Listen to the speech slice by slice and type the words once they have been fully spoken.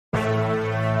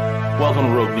Welcome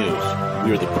to Rogue News.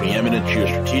 We are the preeminent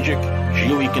geostrategic,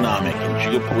 geoeconomic, and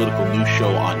geopolitical news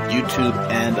show on YouTube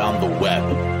and on the web.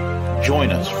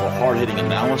 Join us for hard-hitting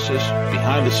analysis,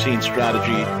 behind-the-scenes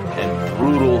strategy, and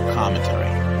brutal commentary.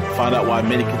 Find out why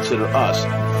many consider us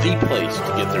the place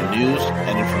to get their news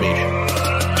and information.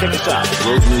 Check us out at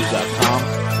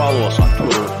roguenews.com. Follow us on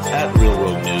Twitter at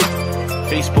RealRogueNews,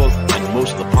 Facebook, and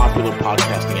most of the popular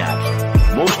podcasting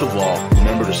apps. Most of all,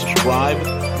 remember to subscribe,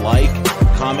 like,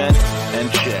 comment,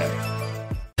 and share.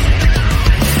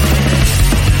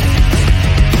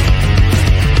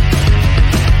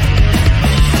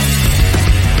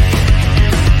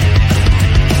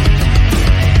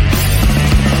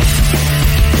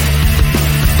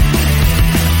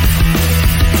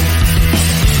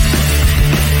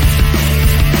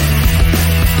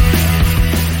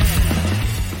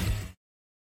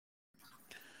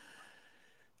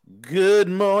 Good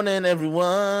morning,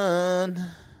 everyone.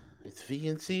 It's V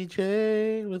and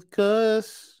CJ with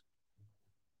Cuss.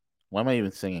 Why am I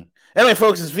even singing? Anyway,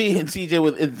 folks, it's V and CJ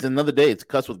with It's Another Day. It's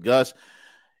Cuss with Gus.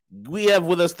 We have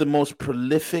with us the most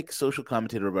prolific social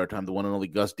commentator of our time, the one and only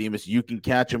Gus Demas. You can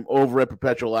catch him over at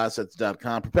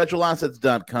perpetualassets.com.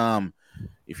 Perpetualassets.com.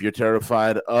 If you're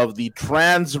terrified of the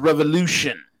trans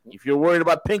revolution, if you're worried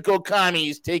about pinko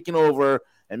commies taking over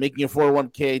and making your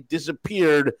 401k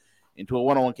disappeared into a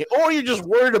 101k, or you're just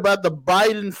worried about the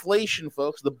Biden inflation,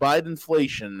 folks, the Biden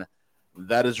inflation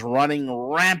that is running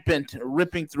rampant,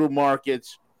 ripping through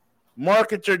markets.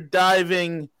 Markets are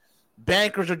diving.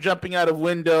 Bankers are jumping out of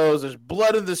windows. There's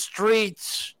blood in the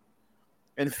streets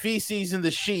and feces in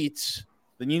the sheets.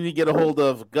 Then you need to get a hold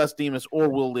of Gus Demas or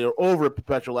Will Lear over at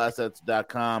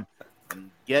perpetualassets.com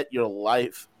and get your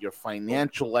life, your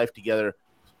financial life together.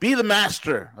 Be the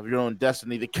master of your own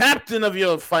destiny, the captain of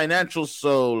your financial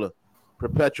soul.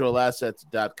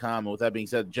 Perpetualassets.com. And with that being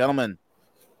said, gentlemen,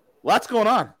 lots going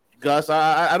on. Gus,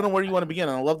 I don't know where you want to begin.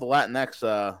 I love the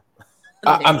Latinx.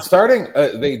 I'm starting.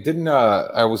 They didn't.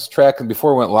 I was tracking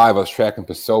before we went live. I was tracking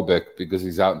Posobiec because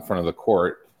he's out in front of the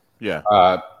court. Yeah.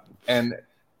 And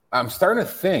I'm starting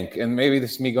to think, and maybe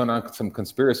this is me going on some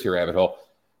conspiracy rabbit hole.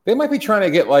 They might be trying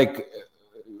to get like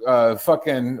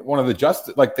fucking one of the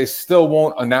justice. Like they still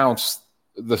won't announce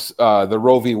this the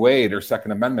Roe v. Wade or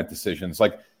Second Amendment decisions.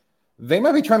 Like they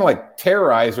might be trying to like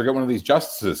terrorize or get one of these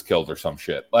justices killed or some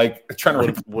shit. Like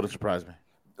trying to. Would have surprised me.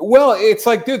 Well, it's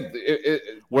like, dude,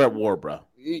 we're at war, bro.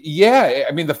 Yeah,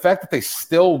 I mean, the fact that they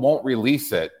still won't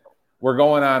release it. We're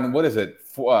going on, what is it,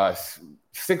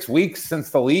 6 weeks since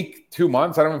the leak? 2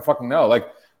 months? I don't even fucking know. Like,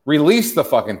 release the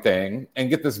fucking thing and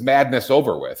get this madness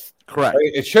over with. Correct.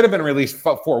 It should have been released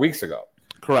 4 weeks ago.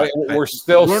 Correct. We're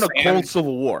in a cold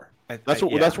civil war. That's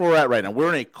where we're at right now. We're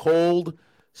in a cold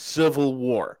civil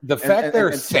war. The fact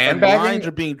they're sandbagging, lines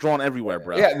are being drawn everywhere,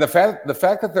 bro. Yeah, the fact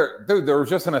that there was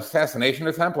just an assassination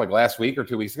attempt like last week or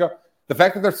 2 weeks ago. The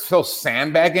fact that they're still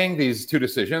sandbagging these two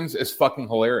decisions is fucking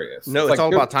hilarious. No, it's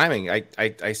all about timing.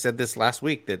 I said this last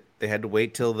week that they had to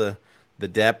wait till the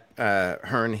Depp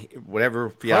Hearn whatever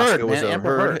fiasco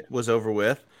was over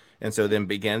with, and so then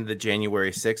began the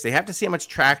January 6th. They have to see how much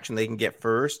traction they can get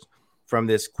first from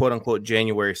this quote unquote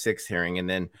January 6th hearing, and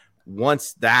then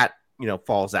once that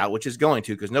falls out, which is going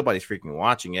to because nobody's freaking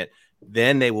watching it,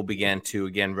 then they will begin to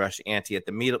again rush ante at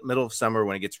the middle of summer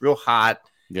when it gets real hot.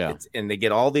 Yeah, and they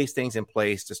get all these things in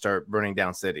place to start burning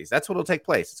down cities. That's what will take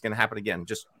place. It's going to happen again.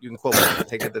 Just you can quote me.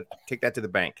 Take that to the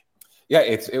bank. Yeah,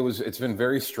 it's been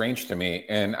very strange to me,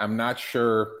 and I'm not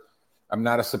sure. I'm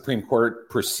not a Supreme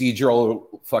Court procedural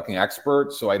fucking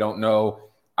expert, so I don't know.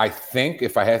 I think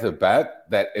if I had to bet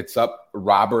that it's up,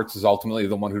 Roberts is ultimately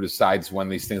the one who decides when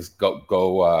these things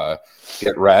go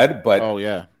get read. But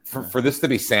for this to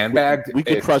be sandbagged, we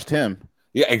could trust him.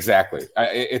 Yeah, exactly.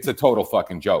 It's a total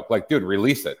fucking joke. Like, dude,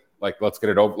 release it. Like, let's get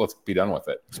it over. Let's be done with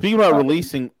it. Speaking about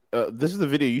releasing, this is the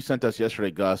video you sent us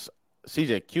yesterday, Gus.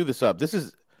 CJ, cue this up. This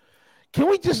is. Can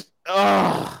we just?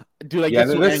 Dude, I get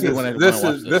so angry when I watch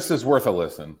this. This is worth a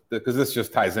listen because this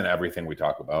just ties in everything we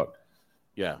talk about.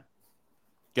 Yeah.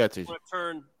 Get it.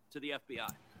 Turn to the FBI.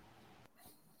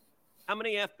 How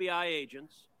many FBI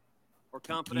agents or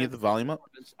confidential the volume up?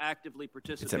 actively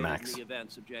participated in the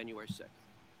events of January 6th?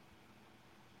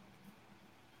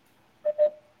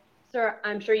 Sir,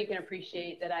 I'm sure you can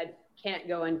appreciate that I can't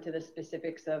go into the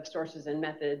specifics of sources and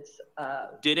methods.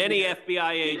 Did any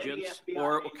FBI agents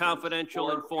or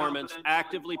confidential informants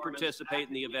actively participate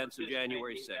in the events of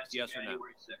January 6th? Yes or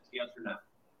no?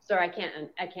 Sir, I can't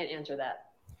answer that.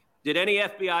 Did any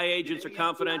FBI agents or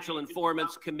confidential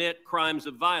informants commit crimes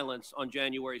of violence on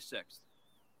January 6th?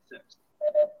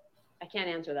 I can't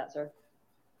answer that, sir.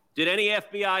 Did any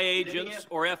FBI agents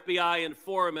or FBI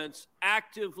informants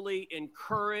actively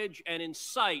encourage and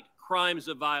incite crimes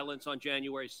of violence on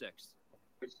January 6th?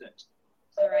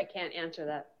 Sir, I can't answer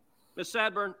that. Ms.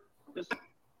 Sadburn,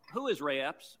 who is Ray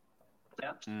Epps?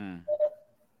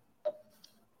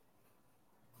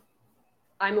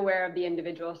 I'm aware of the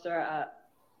individual, sir.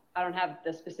 I don't have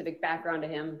the specific background to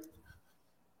him.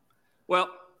 Well,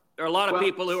 there are a lot of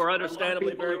people who are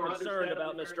understandably very concerned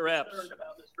about Mr. Epps.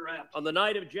 On the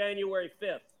night of January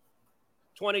 5th,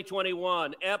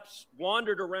 2021, Epps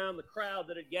wandered around the crowd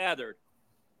that had gathered,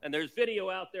 and there's video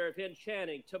out there of him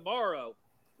chanting, "Tomorrow,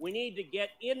 we need to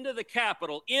get into the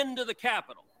Capitol, into the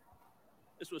Capitol."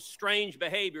 This was strange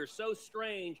behavior, so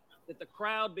strange that the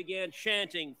crowd began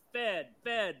chanting, "Fed,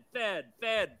 Fed, Fed,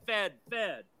 Fed, Fed,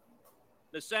 Fed."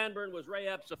 Ms. Sandburn, was Ray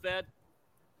Epps a Fed?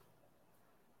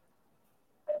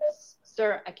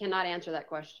 Sir, I cannot answer that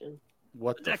question.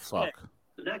 What the fuck?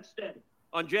 The next day,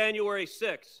 on January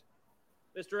 6th,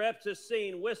 Mr. Epps is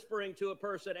seen whispering to a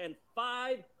person, and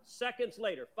 5 seconds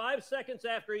later, 5 seconds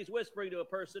after he's whispering to a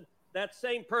person, that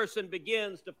same person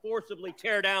begins to forcibly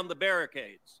tear down the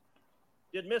barricades.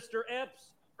 Did Mr.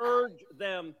 Epps urge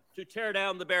them to tear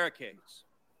down the barricades?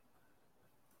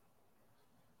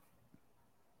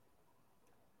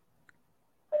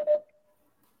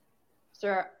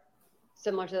 Sir,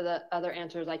 similar to the other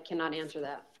answers, I cannot answer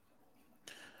that.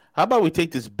 How about we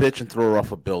take this bitch and throw her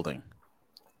off a building?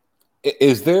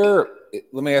 Is there,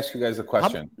 let me ask you guys a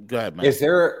question. Go ahead, man. Is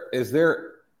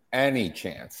there any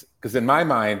chance? Because in my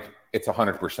mind, it's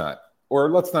 100%. Or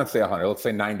let's not say 100, let's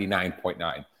say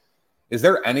 99.9. Is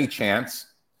there any chance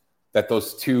that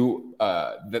those two,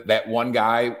 that one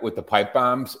guy with the pipe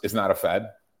bombs is not a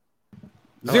Fed?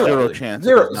 Zero chance.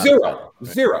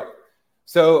 Zero.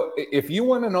 So if you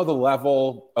want to know the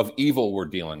level of evil we're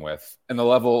dealing with and the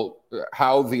level,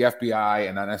 how the FBI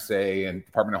and NSA and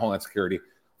Department of Homeland Security,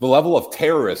 the level of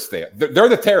terrorists they're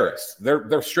the terrorists.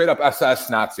 They're straight up SS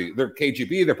Nazi. They're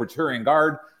KGB, they're Praetorian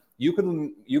Guard. You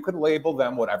can label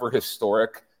them whatever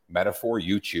historic metaphor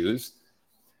you choose.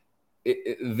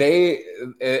 And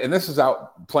this is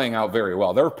playing out very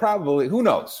well. There are probably, who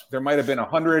knows? There might have been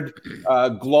 100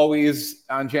 glowies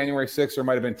on January 6th, or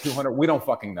might have been 200. We don't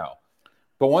fucking know.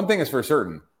 But one thing is for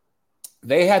certain,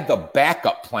 they had the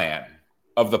backup plan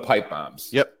of the pipe bombs.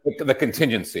 Yep. The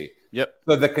contingency. Yep.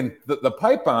 So the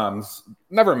pipe bombs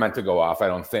never meant to go off, I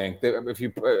don't think.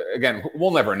 Again,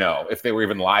 we'll never know if they were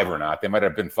even live or not. They might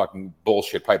have been fucking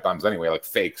bullshit pipe bombs anyway, like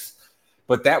fakes.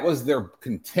 But that was their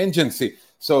contingency.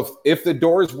 So if the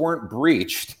doors weren't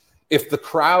breached, if the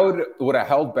crowd would have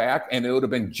held back and it would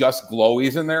have been just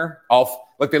glowies in there,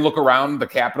 like they look around the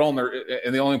Capitol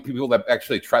and the only people that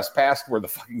actually trespassed were the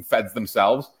fucking feds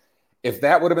themselves. If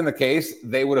that would have been the case,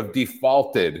 they would have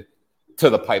defaulted to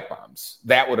the pipe bombs.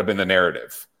 That would have been the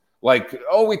narrative. Like,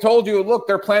 oh, we told you, look,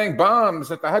 they're planting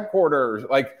bombs at the headquarters.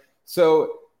 Like,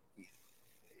 so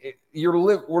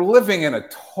we're living in a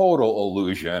total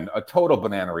illusion, a total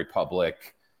banana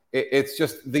republic. It's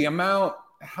just the amount,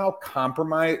 how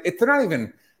compromised. It's not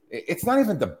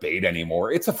even debate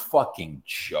anymore. It's a fucking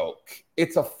joke.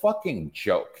 It's a fucking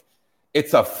joke.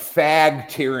 It's a fag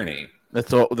tyranny.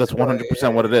 That's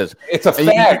 100% what it is. It's a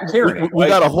fag tyranny. We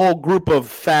got a whole group of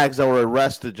fags that were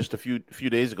arrested just a few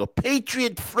days ago.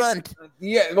 Patriot Front.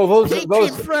 Yeah, well,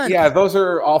 those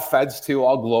are all feds too,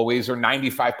 all glowies or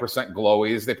 95%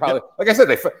 glowies. They probably, like I said,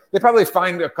 they probably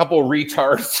find a couple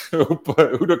retards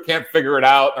who can't figure it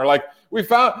out. They're like, we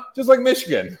found, just like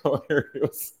Michigan, it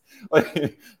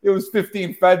was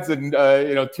 15 feds and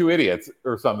 2 idiots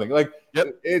or something. Like,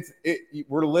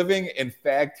 we're living in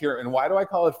fag tyranny. And why do I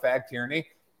call it fag tyranny?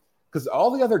 Because all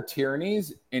the other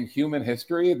tyrannies in human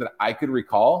history that I could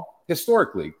recall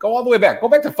historically, go all the way back. Go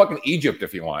back to fucking Egypt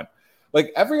if you want.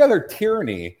 Like, every other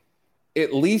tyranny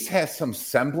at least has some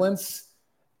semblance.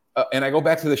 And I go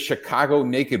back to the Chicago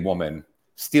naked woman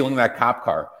stealing that cop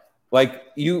car.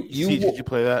 Like, did you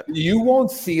play that? You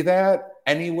won't see that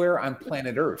anywhere on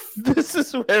planet Earth. This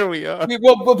is where we are. I mean,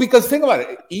 well, because think about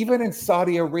it. Even in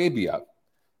Saudi Arabia,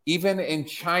 even in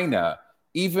China,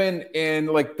 even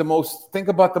in think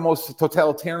about the most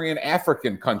totalitarian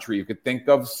African country you could think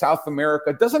of, South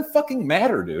America. It doesn't fucking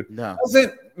matter, dude. No. It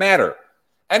doesn't matter.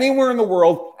 Anywhere in the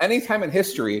world, anytime in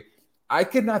history, I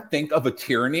could not think of a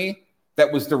tyranny that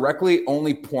was directly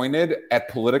only pointed at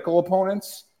political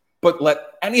opponents, but let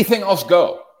anything else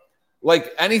go.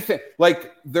 Like anything,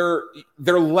 like they're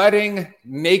letting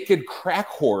naked crack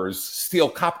whores steal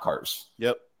cop cars.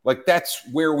 Yep. Like that's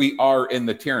where we are in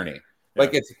the tyranny. Yep.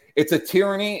 Like it's a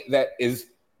tyranny that is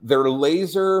their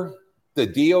laser, the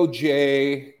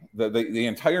DOJ, the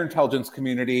entire intelligence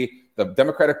community, the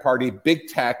Democratic Party, big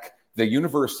tech, the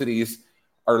universities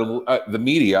are the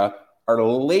media are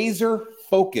laser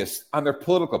focused on their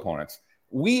political opponents.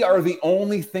 We are the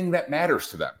only thing that matters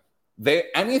to them.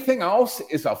 Anything else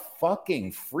is a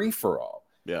fucking free-for-all.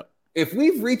 Yeah. If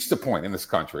we've reached a point in this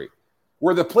country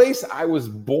where the place I was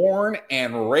born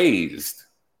and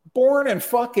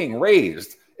fucking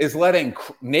raised, is letting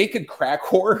naked crack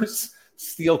whores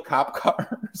steal cop cars.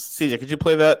 CJ, could you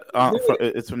play that?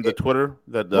 It's from the Twitter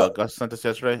that Gus sent us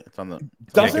yesterday. It's on the.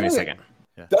 Give me a second.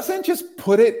 Yeah. Doesn't it just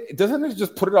put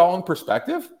it all in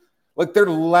perspective? Like they're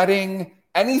letting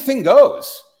anything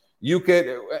goes. You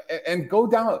could and go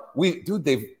down.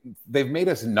 They've made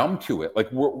us numb to it. Like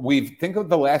we've think of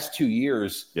the last 2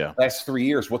 years, last 3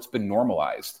 years, what's been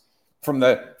normalized from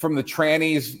the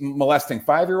trannies molesting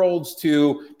 5-year-olds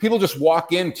to people just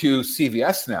walk into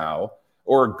CVS now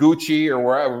or Gucci or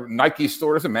wherever, Nike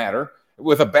store, doesn't matter,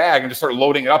 with a bag and just start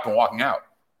loading it up and walking out.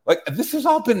 Like this has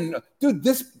all been, dude,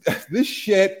 this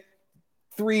shit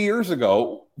 3 years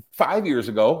ago, 5 years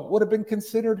ago would have been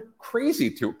considered crazy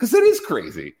too, because it is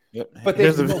crazy. Yep. But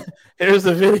here's the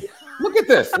video. Look at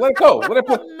this. Let it go. Let it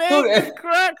put. Naked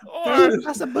crack whore.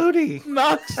 That's a booty.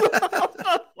 Knocks off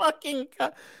the fucking.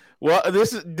 Well,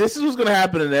 this is what's gonna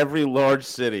happen in every large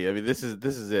city. I mean, this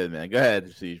is it, man. Go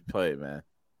ahead, see, play it, man.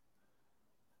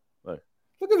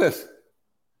 Look at this.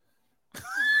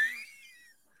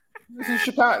 This is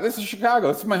Chicago.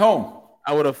 This is my home.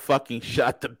 I would have fucking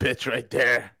shot the bitch right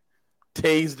there,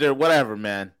 tased her, whatever,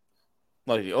 man.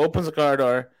 Look, he opens the car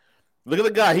door. Look at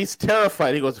the guy. He's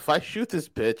terrified. He goes, if I shoot this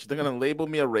bitch, they're going to label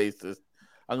me a racist.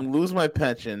 I'm going to lose my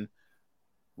pension.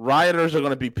 Rioters are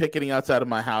going to be picketing outside of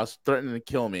my house, threatening to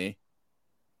kill me.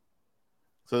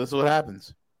 So this is what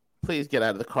happens. Please get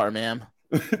out of the car, ma'am.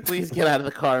 Please get out of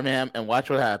the car, ma'am, and watch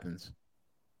what happens.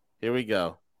 Here we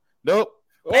go. Nope.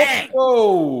 Bang!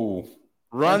 Oh!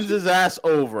 Runs his ass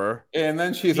over. And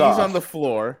then he's off. On the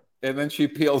floor. And then she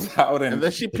peels out. And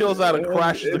then she peels out and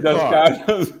crashes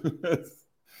the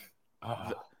car.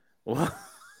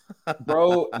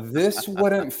 Bro, this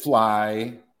wouldn't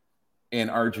fly in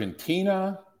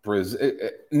Argentina, Brazil,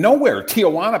 nowhere.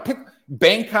 Tijuana, pick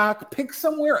Bangkok, pick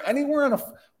somewhere, anywhere on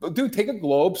dude, take a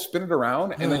globe, spin it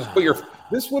around, and then put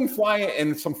this wouldn't fly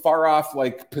in some far off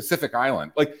like Pacific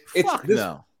island. Like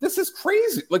this is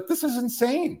crazy. Like this is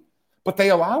insane. But they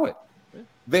allow it.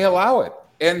 They allow it.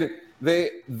 And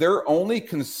their only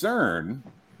concern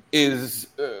is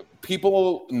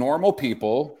normal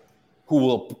people who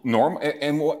will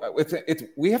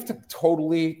we have to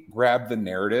totally grab the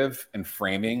narrative and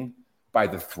framing by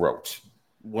the throat.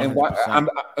 100%.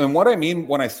 And what I mean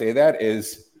when I say that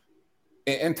is,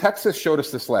 and Texas showed us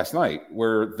this last night,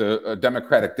 where the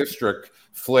Democratic district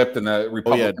flipped and the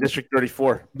Republican District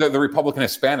 34, the Republican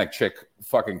Hispanic chick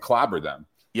fucking clobbered them.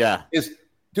 Yeah,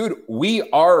 dude, we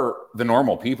are the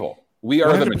normal people. We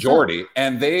are 100%. The majority,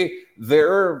 and they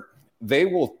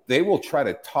will try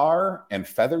to tar and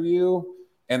feather you,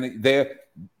 and they're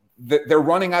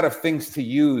running out of things to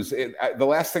use. The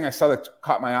last thing I saw that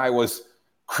caught my eye was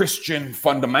Christian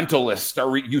fundamentalists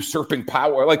are usurping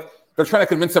power. Like they're trying to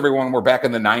convince everyone we're back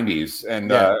in the 90s, and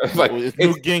it's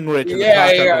Newt Gingrich.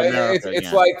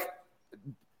 It's like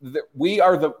we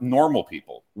are the normal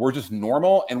people. We're just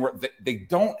normal, and they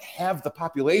don't have the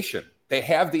population. They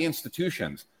have the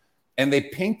institutions, and they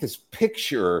paint this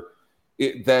picture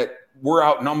that we're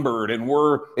outnumbered and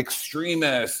we're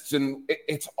extremists, and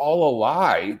it's all a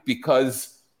lie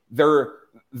because they're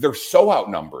so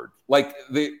outnumbered. Like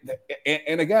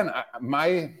and again,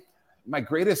 my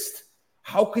greatest.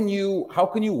 How can you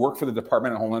work for the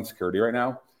Department of Homeland Security right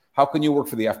now? How can you work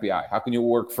for the FBI? How can you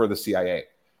work for the CIA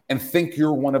and think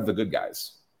you're one of the good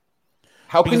guys?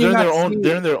 How can you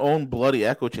they're in their own bloody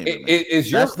echo chamber.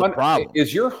 That's the problem.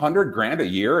 Is your $100,000 a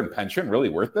year in pension really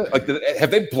worth it? Like, have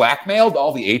they blackmailed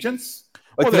all the agents?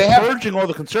 Like, they're purging all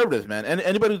the conservatives, man. And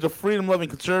anybody who's a freedom-loving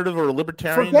conservative or a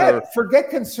libertarian, forget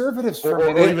conservatives for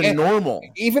or even normal.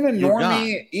 Even a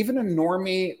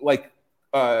normie like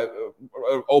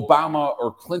Obama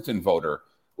or Clinton voter.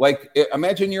 Like,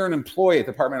 imagine you're an employee at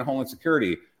the Department of Homeland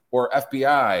Security or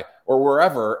FBI or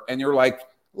wherever, and you're like,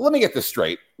 let me get this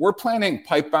straight. We're planning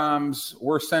pipe bombs.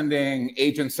 We're sending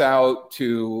agents out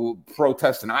to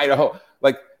protest in Idaho.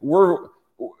 Like, you're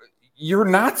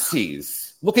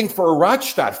Nazis looking for a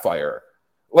Radstadt fire.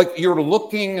 Like, you're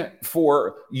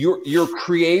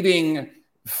creating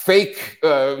fake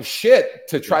shit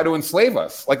to try to enslave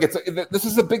us. Like, this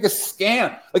is the biggest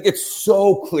scam. Like, it's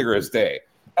so clear as day.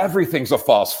 Everything's a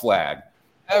false flag.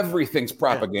 Everything's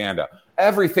propaganda.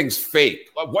 Everything's fake.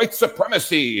 White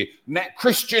supremacy,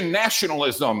 Christian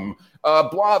nationalism,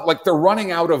 blah. Like, they're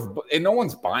running out of, and no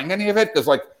one's buying any of it. Because,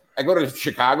 like, I go to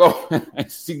Chicago and I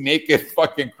see naked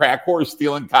fucking crack whores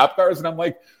stealing cop cars, and I'm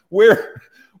like,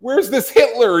 where's this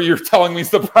Hitler you're telling me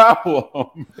is the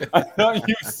problem? I thought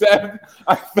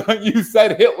you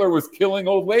said Hitler was killing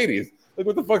old ladies. Like,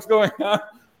 what the fuck's going on?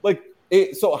 Like,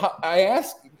 I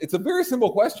ask, it's a very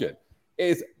simple question,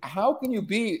 is how can you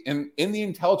be in the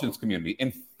intelligence community,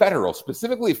 in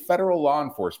specifically federal law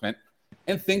enforcement,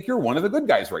 and think you're one of the good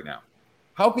guys right now?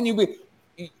 How can you be,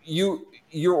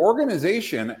 your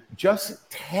organization just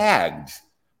tagged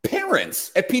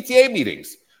parents at PTA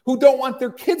meetings who don't want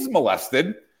their kids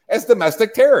molested as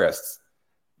domestic terrorists.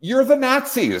 You're the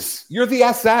Nazis. You're the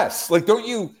SS. Like, don't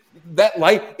you, that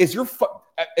light is your,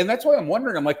 and that's why I'm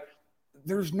wondering, I'm like,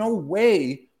 there's no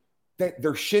way that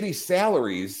their shitty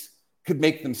salaries could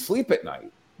make them sleep at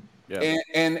night. Yeah.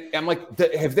 And I'm like,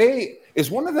 is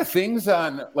one of the things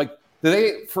on, like,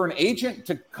 for an agent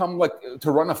to come, like,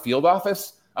 to run a field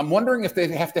office, I'm wondering if they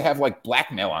have to have, like,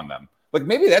 blackmail on them. Like,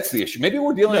 maybe that's the issue. Maybe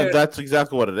we're dealing with, that's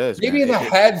exactly what it is. Maybe the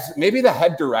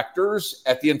head directors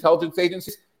at the intelligence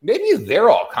agencies, maybe they're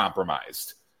all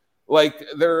compromised. Like,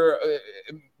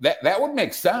 that would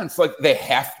make sense. Like, they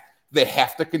have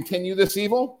to continue this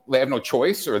evil. They have no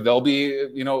choice, or they'll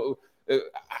be,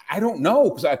 I don't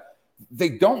know, because they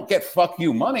don't get fuck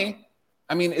you money.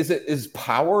 I mean, is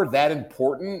power that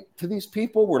important to these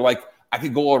people? We're like, I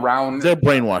could go around. They're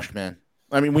brainwashed, man.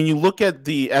 I mean, when you look at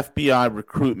the FBI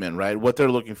recruitment, right, what they're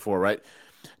looking for, right?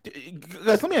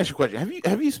 Guys, let me ask you a question.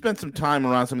 Have you spent some time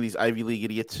around some of these Ivy League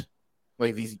idiots?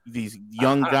 Like these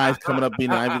young guys coming up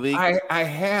being Ivy League? I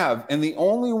have. And the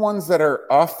only ones that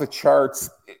are off the charts,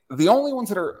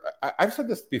 I've said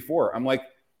this before, I'm like,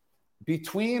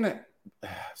 between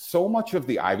so much of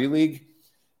the Ivy League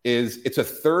it's a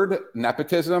third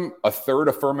nepotism, a third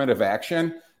affirmative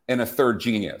action, and a third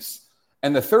genius.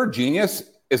 And the third genius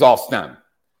is all STEM.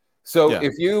 So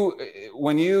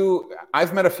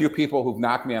I've met a few people who've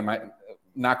knocked me on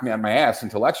my ass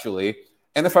intellectually,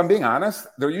 and if I'm being honest,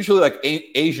 they're usually like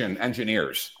Asian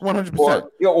engineers, 100%,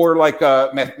 or like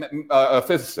a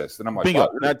physicist. And I'm like, bingo.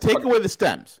 Now take away the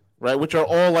STEMs, right, which are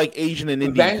all like Asian and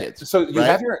Indian kids. So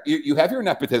you have your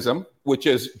nepotism, which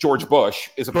is George Bush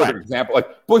is a perfect example.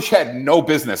 Like, Bush had no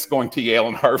business going to Yale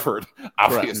and Harvard,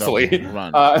 obviously.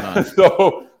 No,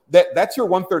 so. That's your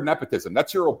 1/3 nepotism.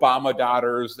 That's your Obama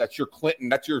daughters. That's your Clinton.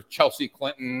 That's your Chelsea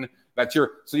Clinton. So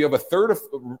you have a third of,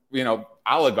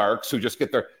 oligarchs who just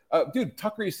get their, dude,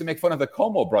 Tucker used to make fun of the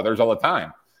Como brothers all the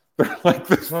time. They're like,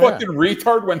 this fucking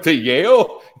retard went to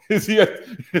Yale. Is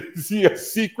he a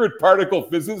secret particle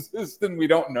physicist and we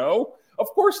don't know? Of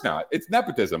course not. It's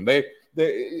nepotism.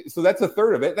 So that's a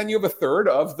third of it. Then you have a third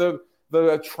of the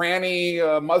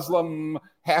tranny Muslim,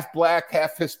 half black,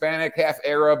 half Hispanic, half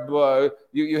Arab.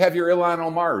 You have your Ilhan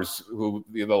Omars who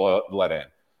they'll let in.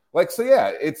 Like, so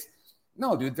yeah,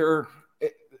 dude,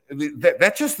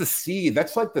 that's just the seed.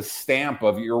 That's like the stamp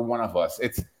of you're one of us.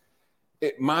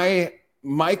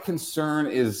 My concern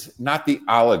is not the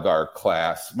oligarch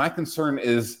class. My concern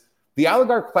is the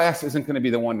oligarch class isn't going to be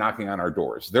the one knocking on our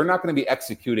doors. They're not going to be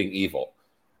executing evil.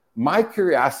 My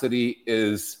curiosity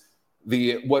is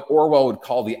what Orwell would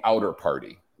call the outer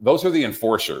party. Those are the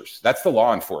enforcers. That's the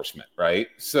law enforcement, right?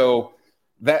 So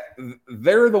that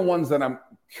they're the ones that I'm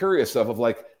curious of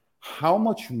like, how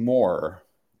much more,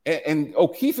 and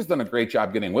O'Keefe has done a great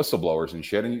job getting whistleblowers and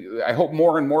shit, and I hope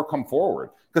more and more come forward,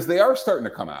 because they are starting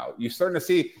to come out. You're starting to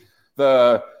see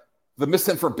the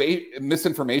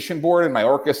misinformation board in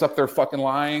Mayorkas up there fucking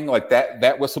lying. Like that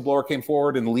whistleblower came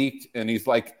forward and leaked, and he's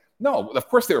like, no, of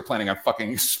course they were planning on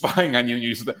fucking spying on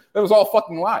you. That was all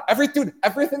fucking lie.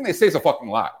 Everything they say is a fucking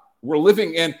lie. We're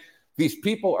living in, these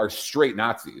people are straight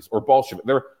Nazis or Bolshevik.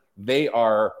 They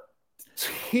are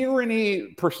tyranny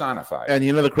personified. And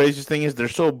the craziest thing is they're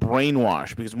so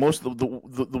brainwashed, because most of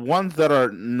the ones that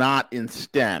are not in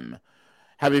STEM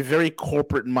have a very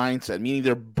corporate mindset, meaning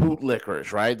they're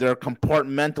bootlickers, right? They're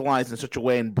compartmentalized in such a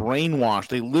way and brainwashed.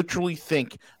 They literally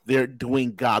think they're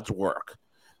doing God's work.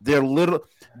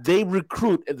 They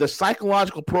recruit the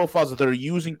psychological profiles that they're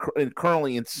using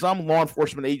currently in some law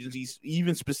enforcement agencies,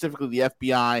 even specifically the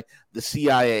FBI, the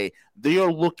CIA. They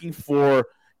are looking for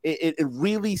it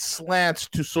really slants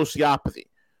to sociopathy.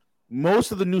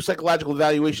 Most of the new psychological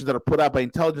evaluations that are put out by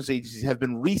intelligence agencies have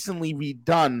been recently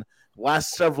redone the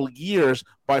last several years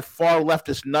by far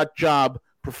leftist nut job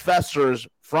professors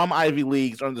from Ivy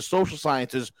Leagues or in the social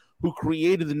sciences who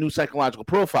created the new psychological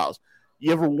profiles.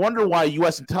 You ever wonder why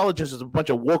U.S. intelligence is a bunch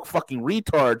of woke fucking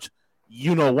retards?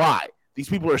 You know why. These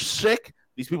people are sick.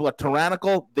 These people are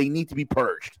tyrannical. They need to be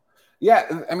purged.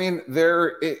 Yeah, I mean,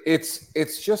 it's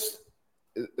just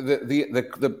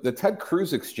the Ted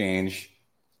Cruz exchange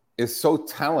is so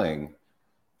telling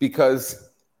because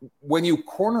when you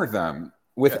corner them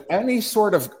with any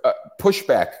sort of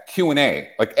pushback Q&A,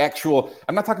 like actual,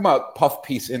 I'm not talking about puff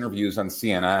piece interviews on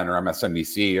CNN or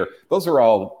MSNBC, or those are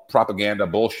all propaganda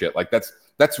bullshit. Like that's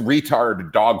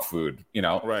retard dog food, you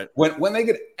know? Right. When they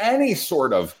get any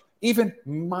sort of even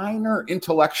minor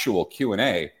intellectual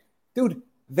Q&A, dude,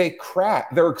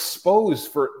 they're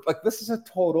exposed for, like, this is a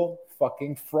total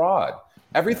fucking fraud.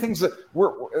 Everything's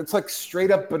it's like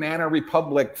straight up Banana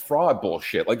Republic fraud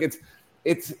bullshit. Like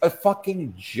it's a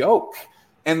fucking joke.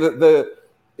 And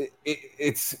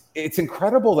it's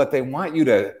incredible that they want you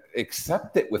to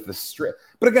accept it with the straight.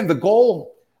 But again, the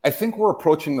goal, I think we're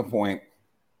approaching the point,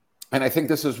 and I think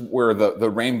this is where the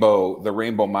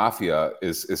rainbow mafia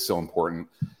is so important.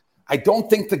 I don't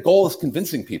think the goal is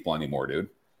convincing people anymore, dude.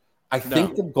 I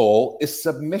think the goal is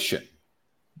submission.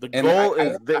 The goal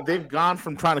is they've gone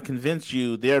from trying to convince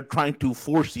you, they're trying to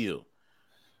force you.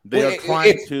 They're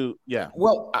trying to,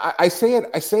 Well, I say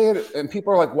it, and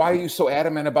people are like, why are you so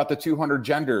adamant about the 200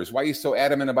 genders? Why are you so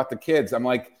adamant about the kids? I'm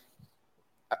like,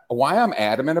 why I'm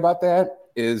adamant about that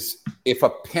is if a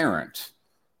parent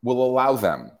will allow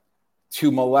them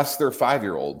to molest their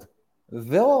 5-year-old,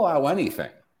 they'll allow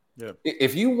anything. Yeah.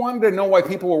 If you wanted to know why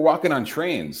people were walking on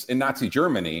trains in Nazi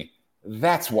Germany,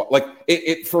 that's what, like,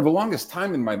 it for the longest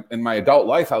time in my adult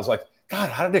life, I was like, God,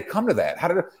 how did it come to that?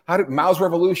 How did Mao's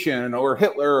revolution or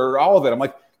Hitler or all of it? I'm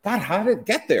like, God, how did it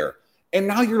get there? And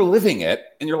now you're living it,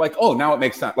 and you're like, oh, now it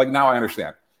makes sense. Like, now I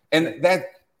understand. And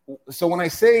so when I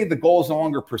say the goal is no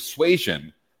longer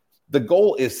persuasion, the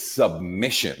goal is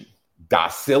submission,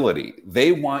 docility.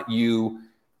 They want you,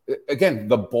 again,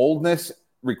 the boldness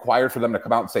required for them to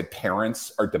come out and say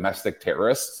parents are domestic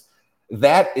terrorists.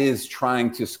 That is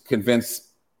trying to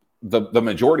convince the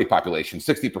majority population,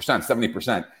 60%,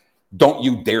 70%, don't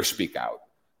you dare speak out.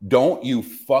 Don't you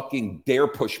fucking dare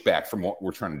push back from what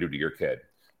we're trying to do to your kid.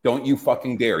 Don't you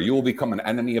fucking dare. You will become an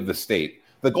enemy of the state.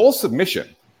 The goal is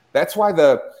submission. That's why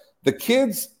the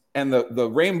kids and the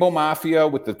rainbow mafia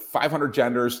with the 500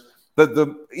 genders,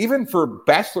 even for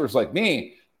bachelors like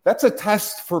me, that's a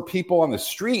test for people on the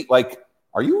street. Like,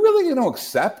 are you really going to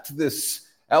accept this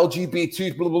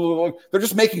LGBT, blah, blah, blah, blah? They're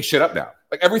just making shit up now.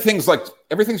 Like everything's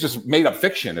just made up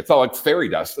fiction. It's all like fairy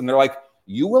dust. And they're like,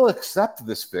 you will accept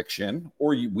this fiction or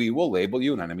we will label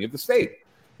you an enemy of the state.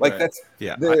 Like that's,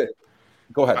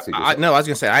 go ahead, CJ. No, I was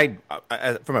going to say,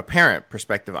 I from a parent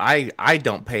perspective, I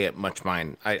don't pay it much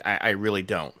mind. I really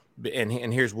don't.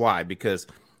 And here's why, because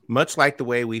much like the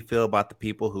way we feel about the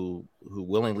people who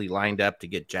willingly lined up to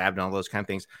get jabbed and all those kind of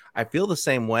things, I feel the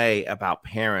same way about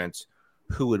parents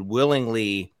who would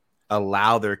willingly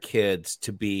allow their kids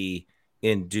to be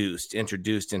introduced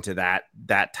into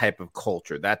that type of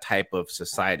culture, that type of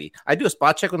society. I do a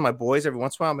spot check with my boys every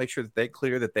once in a while, make sure that they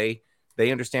clear that they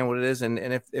understand what it is, and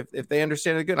if they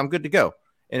understand it good, I'm good to go.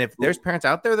 And if there's parents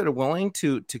out there that are willing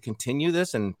to continue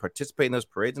this and participate in those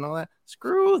parades and all that,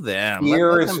 screw them.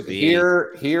 Here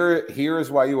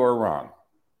is why you are wrong,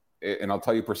 and I'll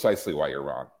tell you precisely why you're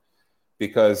wrong.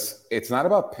 Because it's not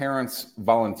about parents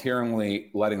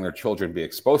voluntarily letting their children be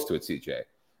exposed to it, CJ.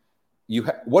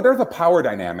 What are the power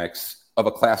dynamics of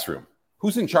a classroom?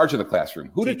 Who's in charge of the classroom?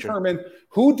 Who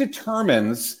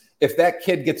determines if that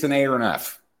kid gets an A or an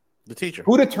F? The teacher.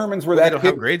 Who determines where they that don't kid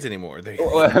have grades anymore? They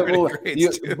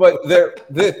grades too. But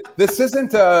this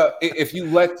isn't if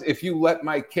you let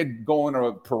my kid go on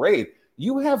a parade,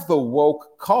 you have the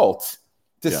woke cult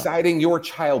deciding your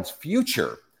child's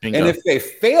future. Bingo. And if they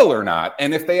fail or not,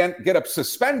 and if they get up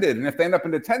suspended, and if they end up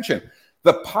in detention,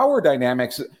 the power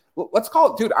dynamics, let's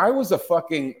call it, dude, I was a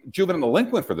fucking juvenile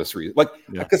delinquent for this reason. Like,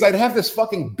 because I'd have this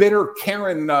fucking bitter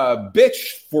Karen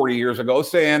bitch 40 years ago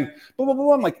saying, blah, blah,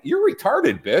 blah. I'm like, you're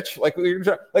retarded, bitch.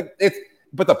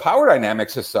 But the power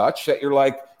dynamics is such that you're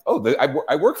like, oh,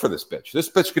 I work for this bitch. This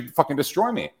bitch could fucking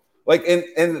destroy me. Like, and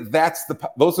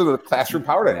those are the classroom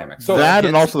power dynamics. So that,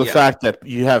 and also the fact that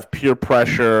you have peer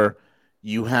pressure,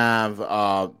 you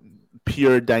have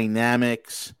peer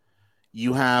dynamics.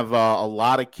 You have a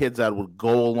lot of kids that would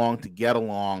go along to get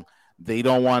along. They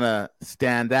don't want to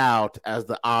stand out as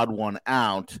the odd one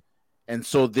out, and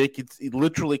so they could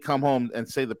literally come home and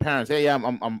say to the parents, "Hey, and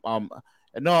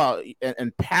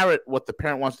parrot what the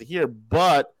parent wants to hear,"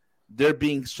 but they're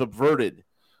being subverted,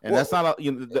 and that's not.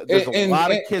 There's a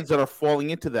lot of kids that are falling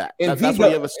into that. That's why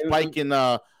you have a spike in.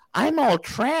 I'm all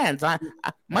trans.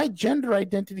 My gender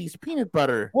identity is peanut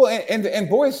butter. Well, and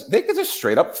boys, they could just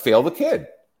straight up fail the kid.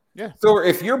 Yeah. So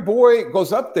if your boy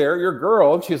goes up there, your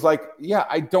girl, and she's like, yeah,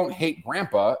 I don't hate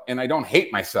grandpa and I don't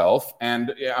hate myself.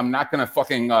 And I'm not going to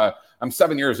fucking, I'm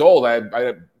 7 years old.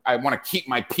 I want to keep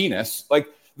my penis. Like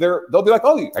they'll be like,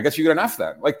 oh, I guess you get an F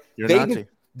then. Like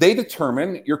they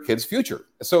determine your kid's future.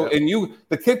 So, and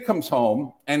the kid comes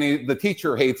home and the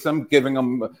teacher hates him,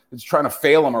 trying to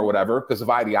fail him or whatever because of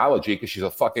ideology, because she's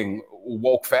a fucking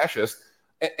woke fascist.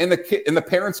 And the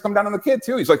parents come down on the kid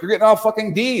too. He's like, you're getting all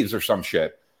fucking D's or some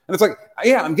shit. And it's like,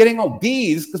 yeah, I'm getting all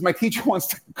D's because my teacher wants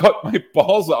to cut my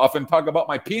balls off and talk about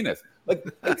my penis. Like,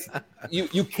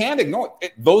 you can't ignore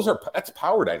it. That's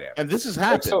power dynamics. And this has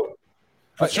happened. So,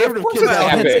 conservative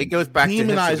kids it goes back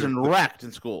demonized and wrecked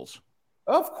in schools.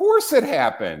 Of course it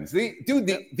happens.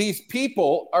 These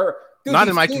people are not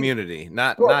in my community.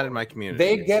 Not in my community.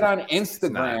 They get on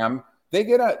Instagram.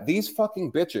 These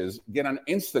fucking bitches get on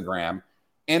Instagram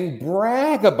and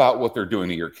brag about what they're doing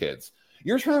to your kids.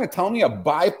 You're trying to tell me a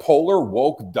bipolar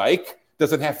woke dyke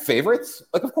doesn't have favorites?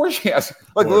 Like, of course she has.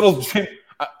 Like little Jim.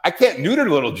 I can't neuter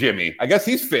little Jimmy. I guess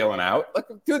he's failing out. Like,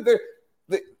 dude,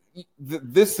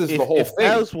 this is the whole thing. If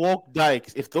those woke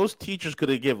dykes, if those teachers could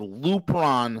have given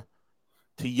Lupron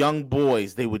to young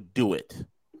boys, they would do it.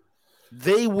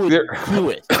 They would do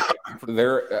it.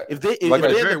 If they had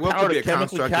the power to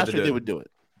chemically castrate, they would do it.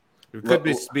 It could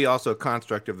be also a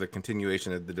construct of the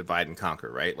continuation of the divide and conquer,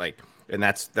 right? Like, and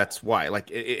that's why.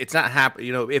 Like, it's not happening.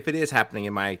 You know, if it is happening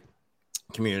in my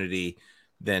community,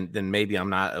 then maybe I'm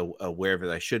not aware of it.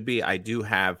 I should be. I do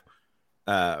have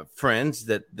friends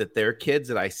that their kids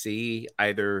that I see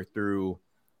either through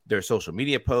their social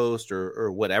media posts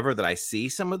or whatever, that I see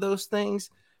some of those things.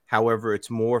 However, it's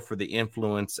more for the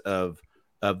influence of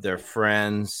their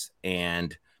friends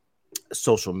and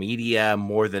social media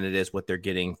more than it is what they're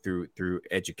getting through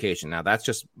education. Now, that's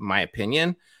just my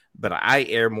opinion, but I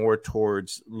err more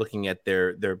towards looking at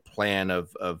their plan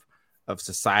of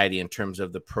society in terms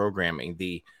of the programming,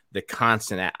 the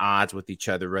constant at odds with each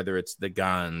other, whether it's the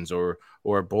guns or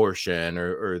abortion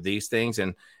or these things.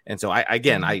 And so I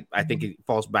think it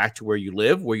falls back to where you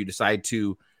live, where you decide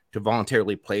to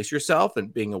voluntarily place yourself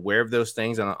and being aware of those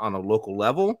things on a local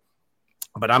level.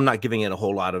 But I'm not giving it a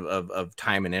whole lot of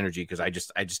time and energy because I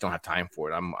just don't have time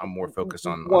for it. I'm more focused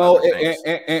on other things.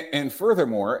 And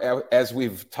furthermore, as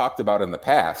we've talked about in the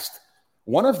past,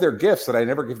 one of their gifts that I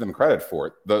never give them credit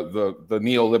for, the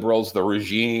neoliberals, the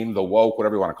regime, the woke,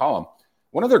 whatever you want to call them,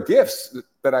 one of their gifts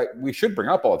that we should bring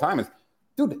up all the time is,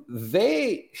 dude,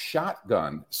 they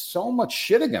shotgun so much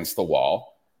shit against the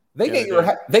wall. They get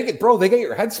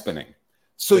your head spinning.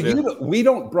 So we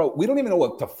don't even know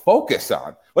what to focus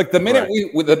on. Like the minute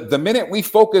the minute we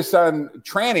focus on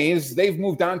trannies, they've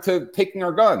moved on to taking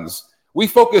our guns. We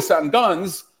focus on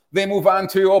guns, they move on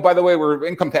to, oh, by the way, we're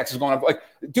income taxes going up. Like,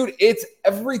 dude, it's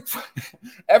every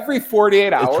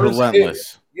 48 hours. It's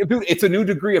relentless. Dude, it's a new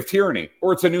degree of tyranny,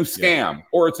 or it's a new scam,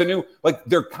 or it's a new, like,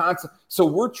 they're constant. So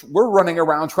we're running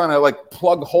around trying to like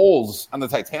plug holes on the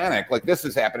Titanic. Like, this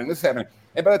is happening.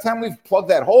 And by the time we've plugged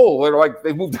that hole,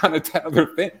 they've moved on to 10 other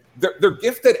things. They're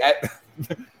gifted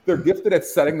at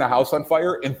setting the house on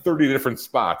fire in 30 different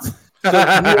spots.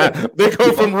 They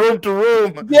go from room to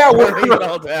room. Yeah, we're running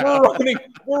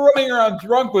around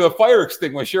drunk with a fire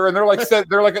extinguisher, and they're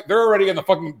already in the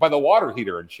fucking by the water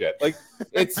heater and shit. Like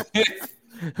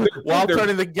while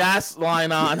turning the gas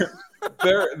line on.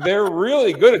 They're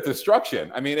really good at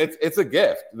destruction. I mean, it's a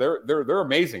gift. They're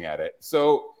amazing at it.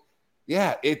 So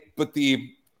yeah,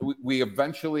 we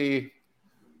eventually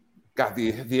got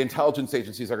the intelligence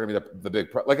agencies are going to be the big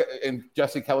and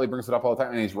Jesse Kelly brings it up all the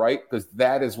time, and he's right, because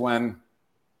that is when,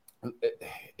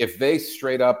 if they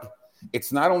straight up,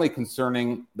 it's not only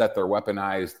concerning that they're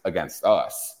weaponized against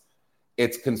us,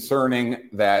 it's concerning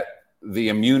that the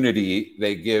immunity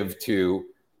they give to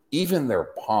even their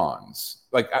pawns.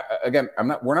 Like, again,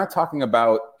 we're not talking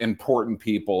about important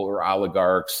people or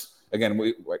oligarchs. Again,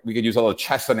 we could use all the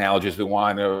chess analogies we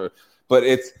want, but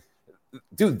it's,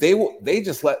 dude, they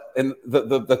just let, and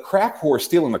the crack horse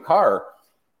stealing the car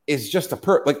is just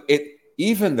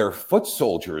even their foot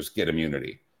soldiers get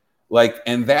immunity. Like,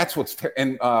 and that's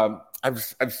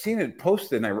I've seen it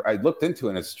posted, and I looked into it,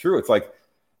 and it's true. It's like,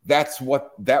 that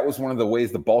was one of the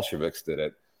ways the Bolsheviks did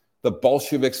it. The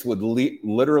Bolsheviks would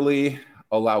literally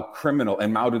allow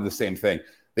and Mao did the same thing.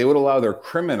 They would allow their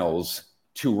criminals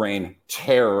to rain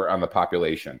terror on the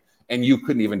population, and you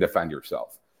couldn't even defend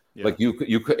yourself. Yeah. Like you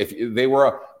could, if they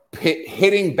were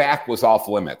hitting back was off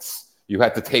limits. You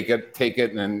had to take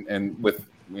it, and with,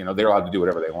 they're allowed to do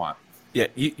whatever they want. Yeah,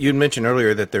 you mentioned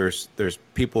earlier that there's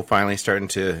people finally starting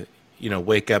to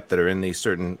wake up that are in these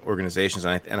certain organizations,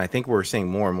 and I think we're seeing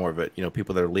more and more of it.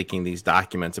 People that are leaking these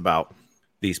documents about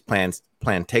these planned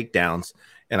takedowns,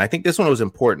 and I think this one was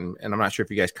important. And I'm not sure if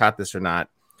you guys caught this or not.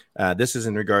 This is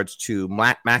in regards to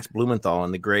Max Blumenthal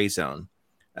in the gray zone.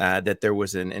 That there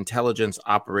was an intelligence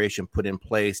operation put in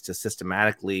place to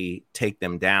systematically take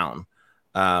them down.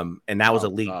 And that was a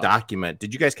leaked document.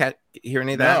 Did you guys hear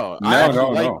any of that?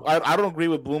 No. I don't agree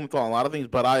with Blumenthal on a lot of things,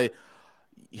 but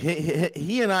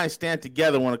he and I stand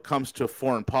together when it comes to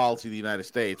foreign policy of the United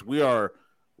States. We are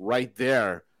right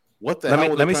there. What the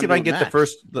hell? Let me see if I can get the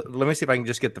first. Let me see if I can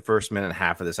just get the first minute and a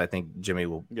half of this. I think Jimmy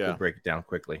will break it down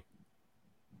quickly.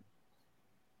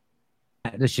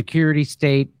 The security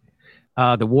state,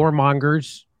 the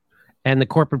warmongers, and the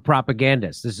corporate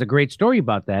propagandists. This is a great story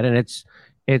about that, and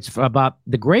it's about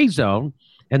the gray zone.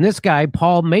 And this guy,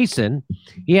 Paul Mason,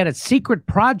 he had a secret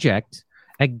project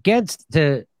against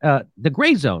the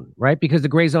gray zone, right? Because the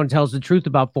gray zone tells the truth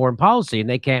about foreign policy, and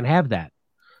they can't have that,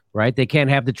 right? They can't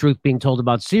have the truth being told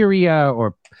about Syria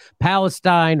or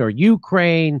Palestine or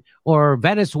Ukraine or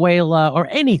Venezuela or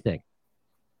anything.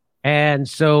 And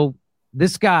so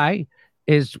this guy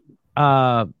is,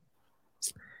 well,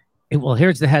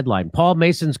 here's the headline. Paul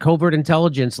Mason's covert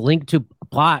intelligence linked to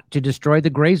plot to destroy the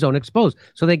gray zone exposed.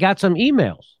 So they got some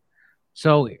emails.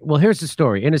 So, well, here's the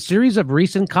story. In a series of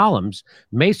recent columns,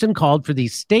 Mason called for the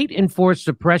state-enforced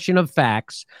suppression of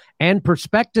facts and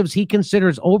perspectives he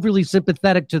considers overly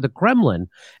sympathetic to the Kremlin,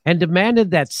 and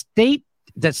demanded that state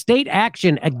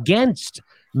action against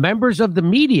members of the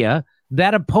media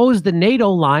that oppose the NATO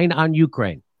line on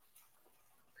Ukraine.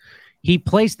 He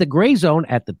placed the gray zone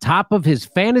at the top of his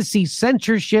fantasy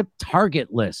censorship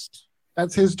target list.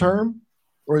 That's his term?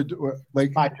 Or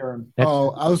like my term.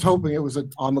 I was hoping it was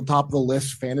on the top of the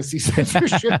list, fantasy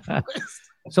censorship list.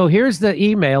 So here's the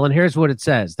email, and here's what it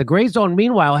says. The gray zone,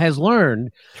 meanwhile, has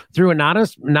learned through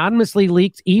anonymously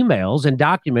leaked emails and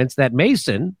documents that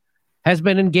Mason has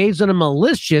been engaged in a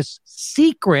malicious,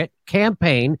 secret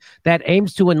campaign that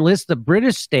aims to enlist the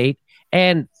British state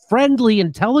and friendly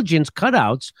intelligence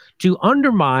cutouts to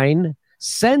undermine,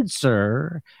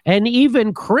 censor, and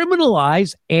even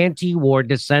criminalize anti-war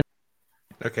dissent.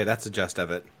 Okay, that's the gist of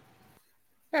it.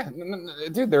 Yeah,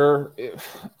 dude,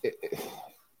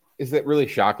 is it really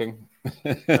shocking?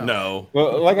 No.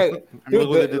 Well, like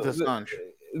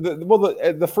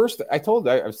the first,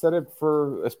 I've said it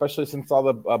for, especially since all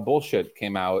the bullshit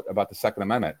came out about the Second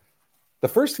Amendment. The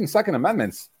First and Second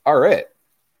Amendments are it.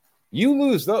 You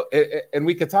lose those, and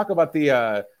we could talk about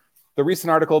the recent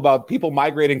article about people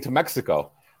migrating to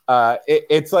Mexico.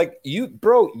 It's like you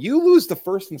lose the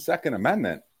First and Second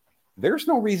Amendment. There's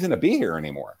no reason to be here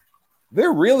anymore.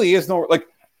 There really is no, like,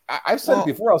 I've said it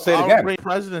before, I'll say it again. Our great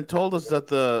president told us that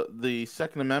the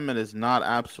Second Amendment is not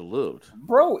absolute.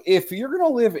 Bro, if you're going to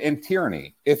live in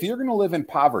tyranny, if you're going to live in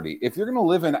poverty, if you're going to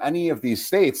live in any of these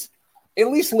states, at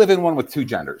least live in one with two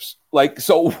genders. Like,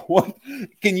 so what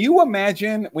can you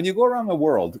imagine when you go around the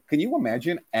world? Can you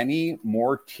imagine any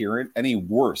worse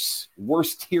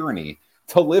tyranny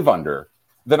to live under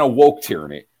than a woke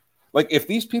tyranny? Like, if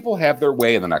these people have their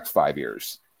way in the next 5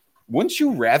 years, wouldn't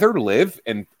you rather live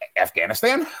in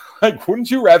Afghanistan? Like,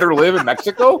 wouldn't you rather live in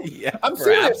Mexico? Yeah, I'm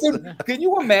serious, dude. Can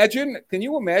you imagine?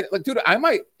 Like, dude, I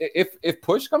might, if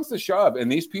push comes to shove and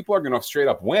these people are going to straight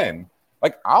up win,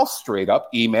 like, I'll straight up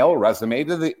email a resume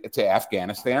to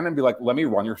Afghanistan and be like, let me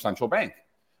run your central bank.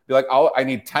 Be like, I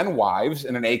need 10 wives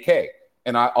and an AK,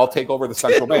 and I'll take over the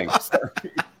central bank.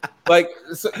 Like,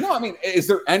 so, no, I mean, is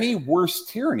there any worse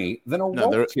tyranny than a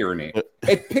woke tyranny?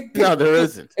 No, there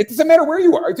isn't. It doesn't matter where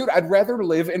you are, dude. I'd rather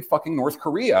live in fucking North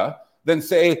Korea than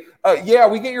say, yeah,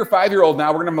 we get your 5-year-old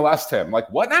now, we're going to molest him. Like,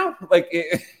 what now? Like,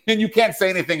 and you can't say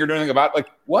anything or do anything about it. Like,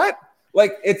 what?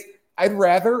 Like, I'd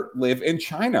rather live in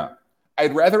China.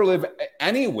 I'd rather live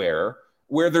anywhere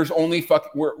where there's only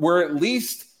where at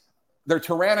least they're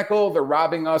tyrannical, they're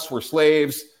robbing us, we're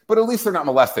slaves, but at least they're not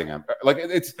molesting him. Like,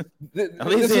 it's at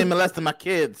least they ain't molesting my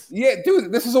kids. Yeah,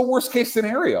 dude, this is a worst case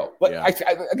scenario. Like,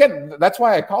 yeah. Again, that's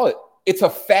why I call it's a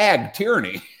fag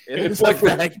tyranny. It's like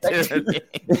fag tyranny.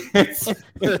 It's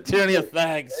a tyranny of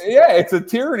fags. Yeah, it's a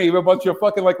tyranny of a bunch of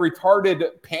fucking like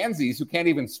retarded pansies who can't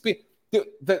even speak. Dude,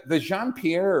 the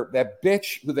Jean-Pierre, that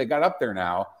bitch who they got up there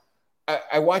now,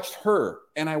 I watched her,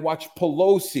 and I watched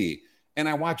Pelosi, and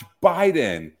I watched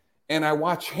Biden, and I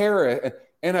watched Harris,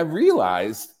 and I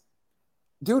realized,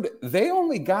 dude, they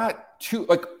only got two.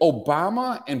 Like,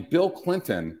 Obama and Bill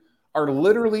Clinton are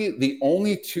literally the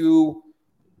only two,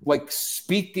 like,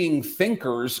 speaking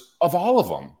thinkers of all of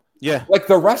them. Yeah. Like,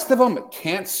 the rest of them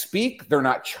can't speak. They're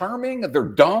not charming. They're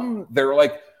dumb. They're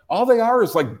like, all they are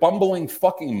is like bumbling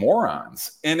fucking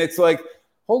morons. And it's like,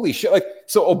 holy shit. Like,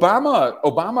 so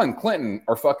Obama and Clinton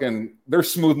are fucking, they're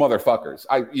smooth motherfuckers.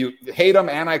 You hate them,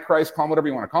 Antichrist, call them whatever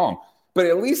you want to call them. But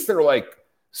at least they're like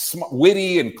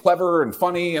witty and clever and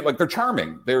funny. And like, they're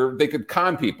charming. They could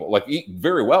con people, like,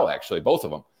 very well, actually, both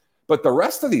of them. But the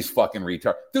rest of these fucking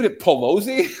retards, dude, at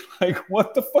Pelosi, like,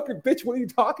 what the fucking bitch? What are you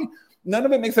talking? None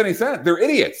of it makes any sense. They're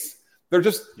idiots. They're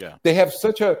just, they have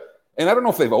such a, and I don't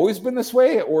know if they've always been this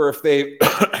way or if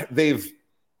they've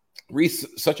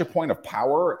reached such a point of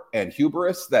power and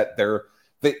hubris that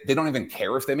they don't even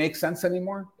care if they make sense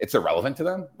anymore. It's irrelevant to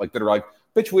them. Like, they're like,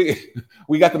 bitch,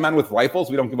 we got the men with rifles.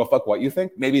 We don't give a fuck what you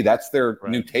think. Maybe that's their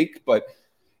new take, but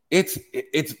it's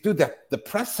dude, that the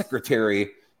press secretary,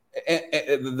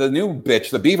 the new bitch,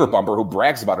 the beaver bumper who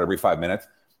brags about it every 5 minutes.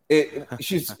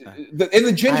 She's in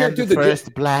the ginger, dude. The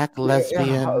first black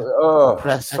lesbian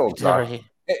press secretary,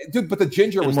 dude. But the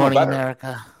ginger was no better.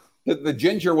 America. The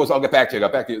ginger was. I'll get back to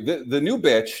you. The new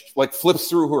bitch like flips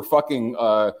through her fucking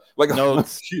like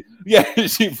notes.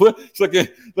 She flips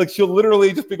like she'll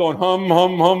literally just be going hum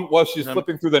while she's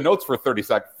flipping through the notes for 30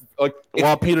 seconds. Like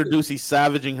while Peter Ducey's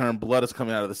savaging her and blood is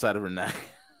coming out of the side of her neck.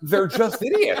 They're just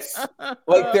idiots.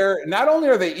 Like, they're not only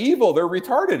are they evil, they're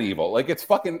retarded evil. Like, it's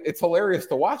hilarious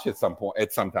to watch at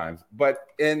sometimes. But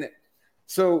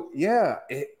so yeah,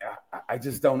 I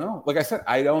just don't know. Like I said,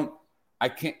 I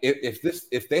can't.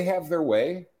 If they have their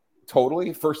way,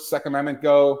 totally. First, Second Amendment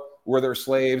go. We're their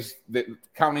slaves.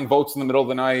 Counting votes in the middle of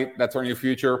the night. That's our new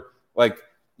future. Like,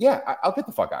 yeah, I'll get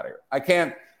the fuck out of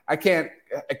here. I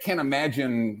can't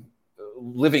imagine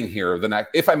living here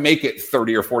if I make it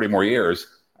 30 or 40 more years.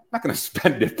 I'm not going to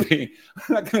spend it.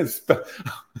 I'm not going to spend.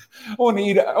 I want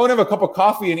to have a cup of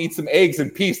coffee and eat some eggs in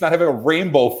peace, not having a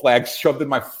rainbow flag shoved in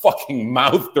my fucking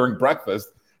mouth during breakfast.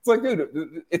 It's like,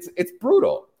 dude, it's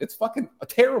brutal. It's fucking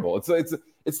terrible. It's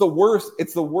the worst.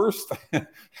 It's the worst.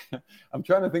 I'm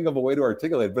trying to think of a way to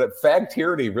articulate it, but fag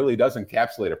tyranny really does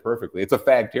encapsulate it perfectly. It's a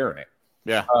fag tyranny.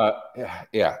 Yeah.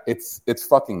 Yeah. It's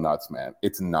fucking nuts, man.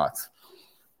 It's nuts.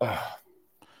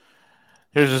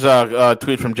 Here's a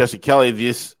tweet from Jesse Kelly.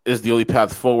 This is the only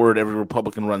path forward. Every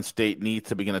Republican-run state needs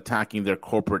to begin attacking their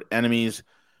corporate enemies.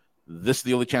 This is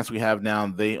the only chance we have now.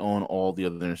 They own all the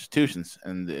other institutions.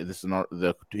 And this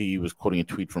is he was quoting a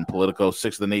tweet from Politico.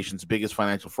 6 of the nation's biggest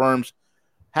financial firms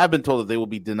have been told that they will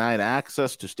be denied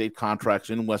access to state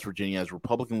contracts in West Virginia as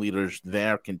Republican leaders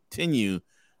there continue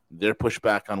their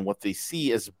pushback on what they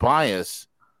see as bias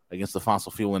against the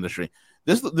fossil fuel industry.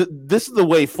 This is the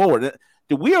way forward.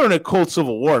 We are in a cold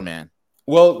civil war, man.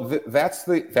 Well, that's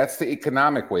the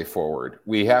economic way forward.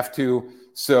 We have to.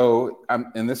 So,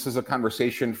 and this is a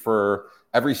conversation for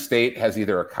every state has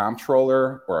either a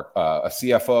comptroller or a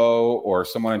CFO or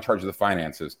someone in charge of the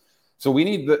finances. So we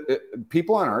need the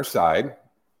people on our side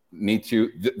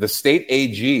the state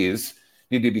AGs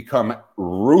need to become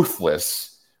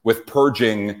ruthless with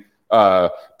purging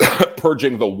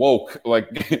the woke,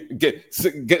 like get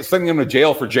sending them to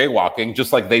jail for jaywalking,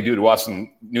 just like they do to us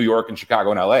in New York and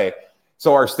Chicago and LA.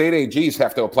 So our state AGs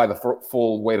have to apply the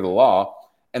full weight of the law,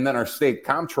 and then our state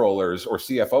comptrollers or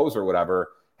CFOs or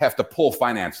whatever have to pull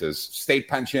finances, state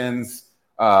pensions,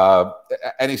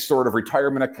 any sort of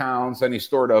retirement accounts, any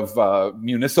sort of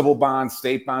municipal bonds,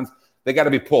 state bonds. They got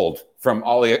to be pulled from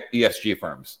all the ESG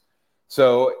firms.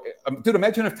 So, dude,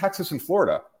 imagine if Texas and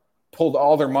Florida pulled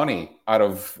all their money out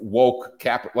of woke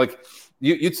capital. Like,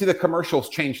 you'd see the commercials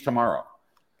change tomorrow.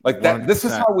 Like that. 100%. This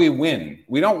is how we win.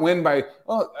 We don't win by.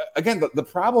 Well, again, the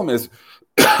problem is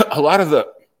a lot of the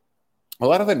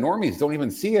normies don't even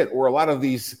see it, or a lot of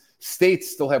these states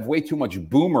still have way too much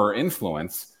boomer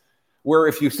influence. Where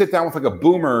if you sit down with like a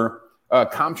boomer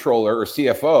comptroller or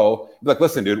CFO, like,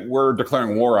 listen, dude, we're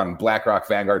declaring war on BlackRock,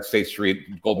 Vanguard, State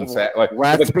Street, Goldman Sachs. Like,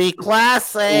 let's be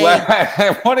classy.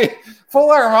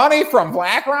 Pull our money from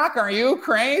BlackRock? Are you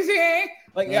crazy?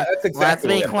 Like, yeah, that's exactly.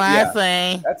 Let's be classy.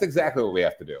 Yeah, that's exactly what we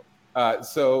have to do.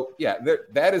 So yeah,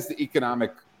 that is the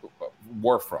economic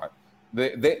war front.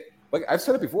 They like I've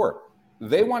said it before.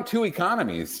 They want 2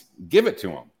 economies. Give it to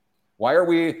them. Why are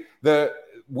we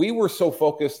we were so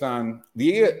focused on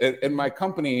in my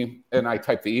company, and I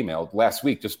typed the email last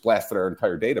week, just blasted our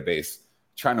entire database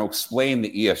trying to explain the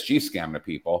ESG scam to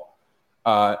people.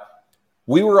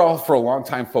 We were all for a long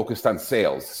time focused on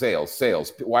sales.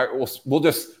 Why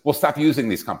we'll stop using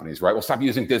these companies, right? We'll stop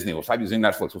using Disney. We'll stop using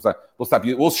Netflix.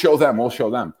 We'll show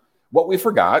them. What we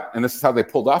forgot, and this is how they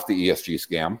pulled off the ESG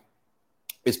scam,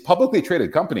 is publicly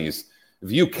traded companies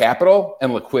view capital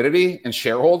and liquidity and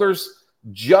shareholders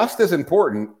just as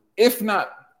important, if not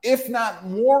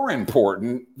more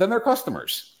important than their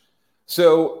customers.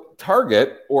 So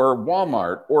Target or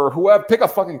Walmart or whoever, pick a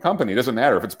fucking company, doesn't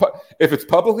matter. If it's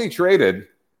publicly traded,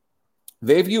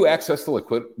 they view access to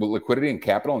liquidity and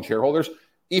capital and shareholders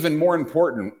even more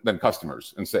important than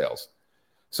customers and sales.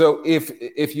 So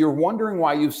if you're wondering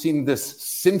why you've seen this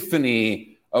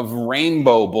symphony of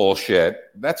rainbow bullshit,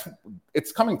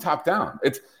 it's coming top down.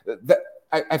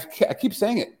 I keep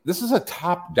saying it. This is a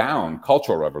top-down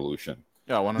cultural revolution.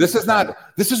 Yeah, 100%.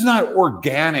 This is not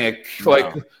organic. No.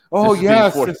 Like, oh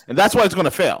yes, and that's why it's going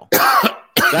to fail.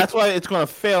 That's why it's going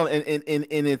to fail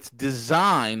in its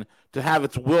design to have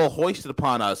its will hoisted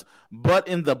upon us. But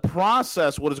in the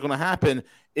process, what is going to happen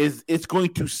is it's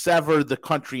going to sever the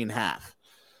country in half.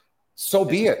 So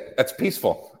be it. That's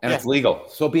peaceful and it's legal.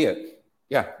 So be it.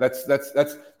 Yeah, that's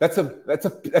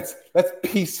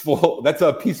peaceful. That's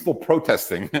a peaceful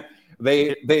protesting.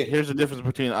 Here's the difference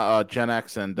between Gen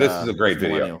X and this is a great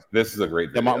video. This is a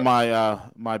great video.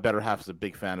 My better half is a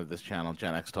big fan of this channel,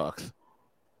 Gen X Talks.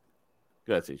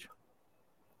 Go ahead, CJ.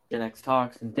 Gen X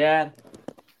Talks. And Dad,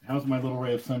 how's my little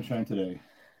ray of sunshine today?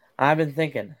 I've been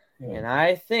thinking, and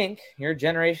I think your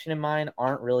generation and mine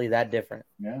aren't really that different.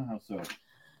 Yeah, how so?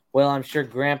 Well, I'm sure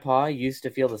Grandpa used to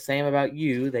feel the same about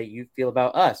you that you feel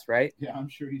about us, right? Yeah, I'm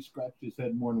sure he scratched his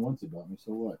head more than once about me.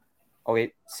 So what?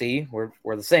 Okay, see, we're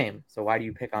the same. So why do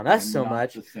you pick on us so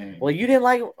much? The same. Well, you didn't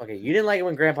like it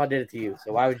when Grandpa did it to you.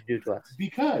 So why would you do it to us?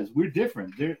 Because we're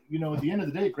different. There, at the end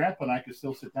of the day, Grandpa and I could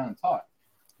still sit down and talk.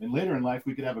 And later in life,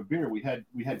 we could have a beer. We had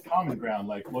common ground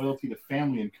like loyalty to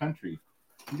family and country.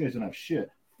 You guys don't have shit.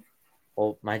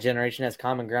 Well, my generation has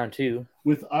common ground too.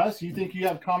 With us, you think you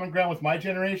have common ground with my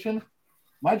generation?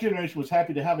 My generation was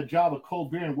happy to have a job, a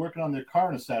cold beer, and working on their car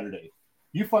on a Saturday.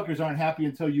 You fuckers aren't happy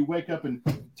until you wake up and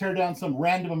tear down some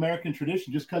random American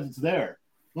tradition just because it's there.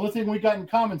 The only thing we got in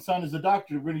common, son, is the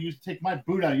doctor we're going to use to take my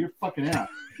boot out of your fucking ass.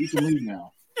 You can leave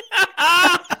now.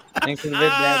 Thanks for the vid,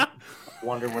 Dad.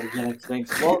 Wonder what his next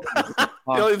thinks. Well, the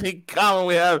only thing common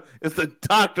we have is the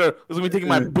doctor who's going to be taking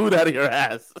my boot out of your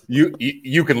ass. You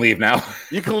can leave now.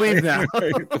 You can leave now.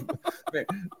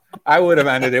 I would have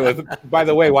ended it with, by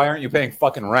the way, why aren't you paying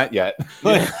fucking rent yet?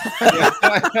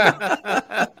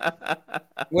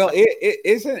 Well,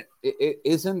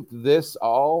 isn't this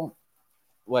all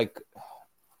like,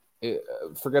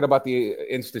 forget about the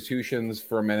institutions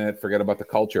for a minute, forget about the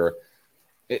culture.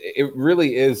 It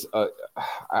really is,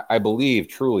 I believe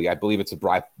it's a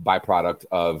byproduct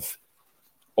of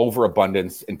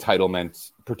overabundance,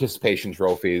 entitlement, participation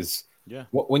trophies. Yeah.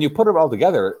 When you put it all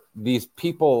together, these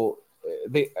people,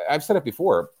 I've said it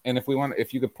before, and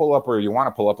if you could pull up, or you want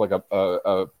to pull up like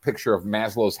a picture of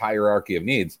Maslow's hierarchy of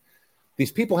needs,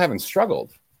 these people haven't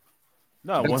struggled.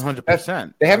 No,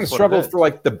 100%. They haven't struggled for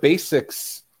like the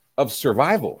basics of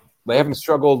survival. They haven't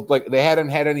struggled, like they hadn't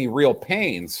had any real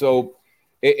pain. So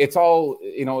it's all,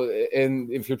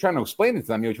 and if you're trying to explain it to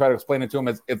them, you try to explain it to them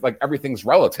as it's like everything's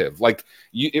relative. Like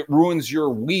it ruins your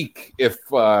week if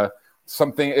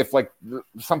something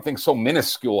so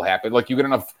minuscule happened. Like you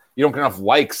don't get enough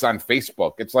likes on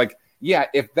Facebook. It's like, yeah,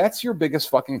 if that's your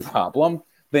biggest fucking problem,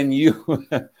 then you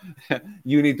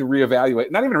need to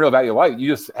reevaluate. Not even reevaluate life. You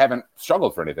just haven't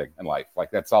struggled for anything in life. Like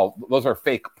that's all. Those are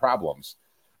fake problems.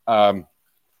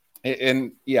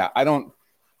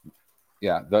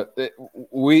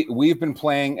 We've been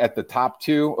playing at the top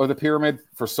two of the pyramid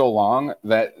for so long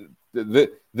that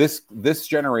this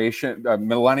generation,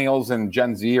 millennials and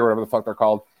Gen Z or whatever the fuck they're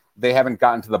called, they haven't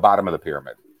gotten to the bottom of the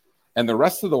pyramid, and the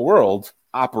rest of the world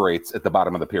operates at the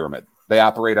bottom of the pyramid. They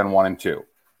operate on 1 and 2,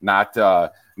 not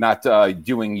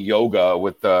doing yoga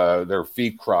with their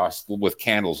feet crossed with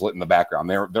candles lit in the background.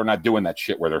 They're not doing that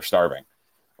shit where they're starving.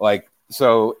 Like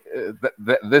so,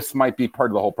 this might be part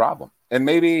of the whole problem, and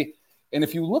maybe. And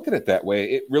if you look at it that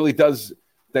way, it really does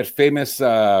that famous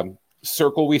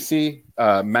circle we see,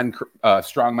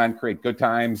 strong men create good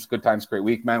times create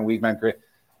weak men create,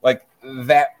 like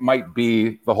that might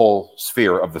be the whole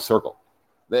sphere of the circle.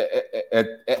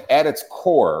 At its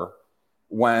core,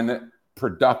 when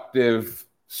productive,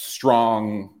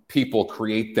 strong people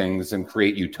create things and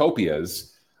create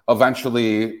utopias,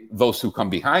 eventually those who come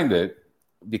behind it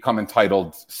become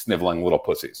entitled, sniveling little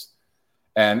pussies.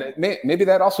 And maybe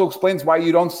that also explains why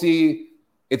you don't see,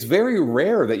 it's very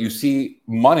rare that you see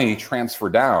money transfer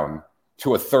down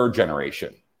to a third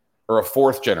generation or a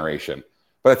fourth generation.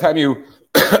 By the time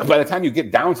you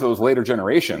get down to those later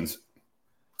generations,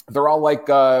 they're all like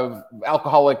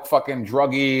alcoholic, fucking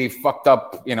druggy, fucked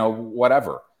up,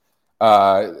 whatever.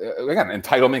 Again,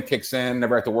 entitlement kicks in,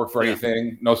 never have to work for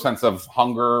anything, no sense of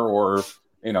hunger or,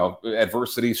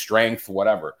 adversity, strength,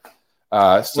 whatever.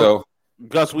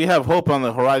 Gus, we have hope on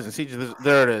the horizon.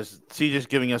 There it is. CJ's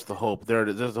giving us the hope. There it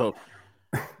is. There's the hope.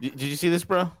 Did you see this,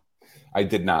 bro? I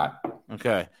did not.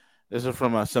 Okay. This is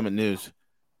from Summit News.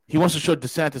 He wants to show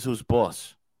DeSantis who's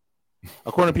boss.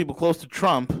 According to people close to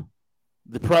Trump,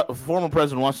 the former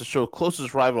president wants to show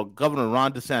closest rival, Governor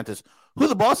Ron DeSantis, who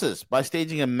the boss is by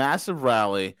staging a massive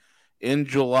rally in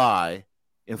July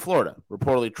in Florida.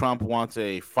 Reportedly, Trump wants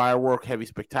a firework-heavy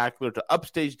spectacular to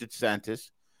upstage DeSantis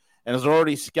and is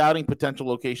already scouting potential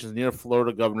locations near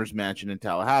Florida governor's mansion in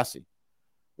Tallahassee.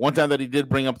 One time that he did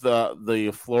bring up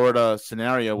the Florida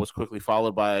scenario was quickly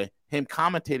followed by him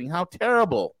commentating how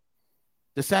terrible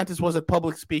DeSantis was at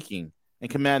public speaking and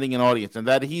commanding an audience, and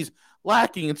that he's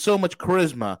lacking in so much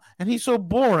charisma, and he's so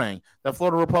boring that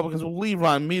Florida Republicans will leave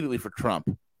Ron immediately for Trump.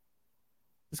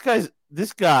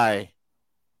 This guy.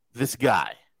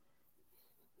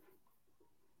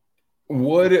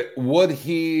 Would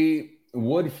he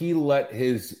let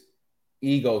his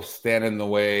ego stand in the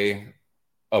way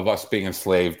of us being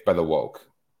enslaved by the woke?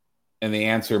 And the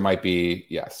answer might be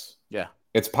yes. Yeah.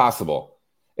 It's possible.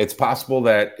 It's possible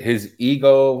that his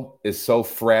ego is so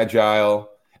fragile.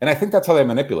 And I think that's how they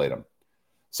manipulate him.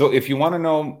 So if you want to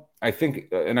know, I think,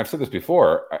 and I've said this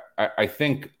before, I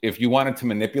think if you wanted to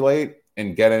manipulate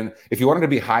and get in, if you wanted to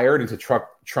be hired into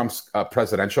Trump's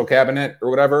presidential cabinet or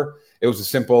whatever, it was as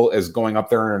simple as going up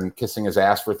there and kissing his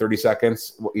ass for 30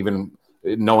 seconds, even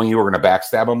knowing you were going to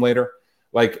backstab him later.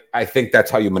 Like, I think that's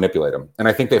how you manipulate him. And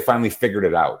I think they finally figured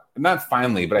it out. Not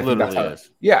finally, but I think that's how.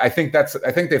 Yeah, I think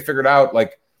they figured out,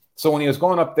 like, so when he was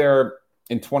going up there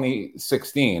in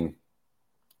 2016,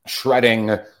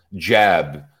 shredding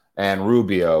Jeb and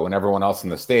Rubio and everyone else on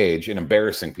the stage and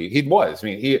embarrassing people.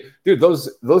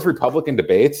 Those Republican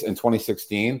debates in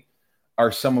 2016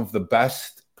 are some of the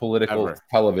best political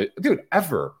television,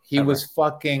 ever. He was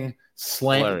fucking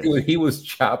slaying. Dude, he was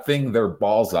chopping their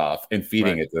balls off and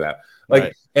feeding it to them.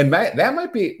 Like, and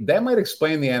that might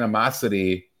explain the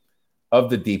animosity of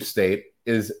the deep state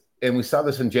and we saw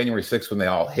this in January 6th when they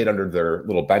all hid under their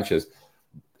little benches.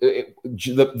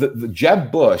 The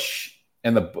Jeb Bush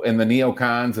and the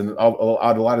neocons and a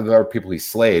lot of the other people he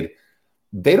slayed,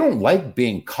 they don't like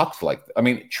being cucked like that. I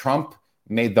mean, Trump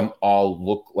made them all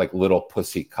look like little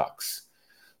pussy cucks.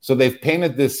 So they've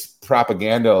painted this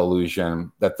propaganda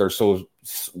illusion that they're so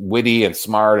witty and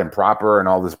smart and proper and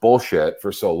all this bullshit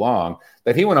for so long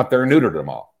that he went up there and neutered them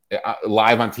all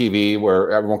live on TV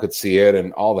where everyone could see it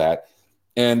and all that.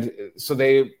 And so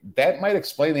that might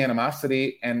explain the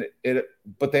animosity,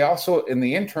 but they also, in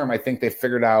the interim, I think they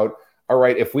figured out, all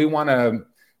right, if we want to,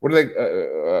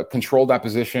 controlled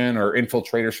opposition or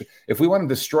infiltrators, if we want to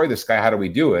destroy this guy, how do we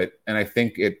do it? And I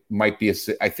think it might be,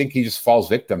 I think he just falls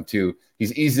victim to,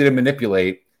 he's easy to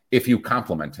manipulate if you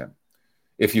compliment him.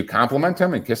 If you compliment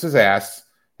him and kiss his ass,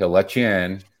 he'll let you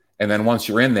in. And then once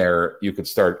you're in there, you could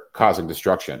start causing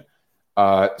destruction.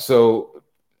 So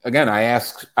again, I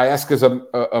ask as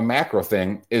a macro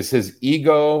thing, is his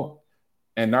ego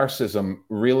and narcissism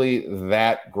really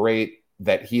that great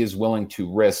that he is willing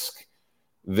to risk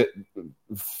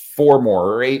 4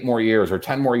 more or 8 more years or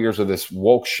 10 more years of this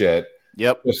woke shit?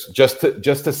 Yep. Just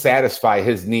to satisfy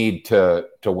his need to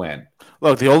win.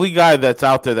 Look, the only guy that's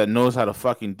out there that knows how to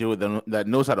fucking do it, that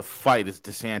knows how to fight, is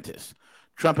DeSantis.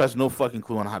 Trump has no fucking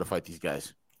clue on how to fight these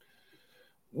guys.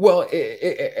 Well,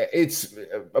 it's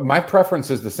my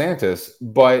preference is DeSantis,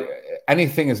 but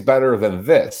anything is better than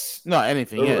this. No,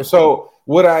 anything is. So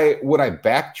would I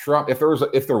back Trump if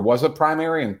there was a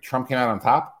primary and Trump came out on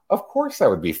top? Of course, I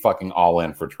would be fucking all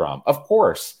in for Trump. Of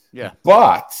course. Yeah.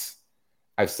 But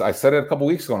I said it a couple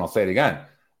weeks ago, and I'll say it again.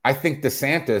 I think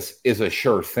DeSantis is a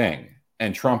sure thing,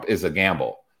 and Trump is a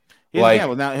gamble.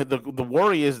 Now, the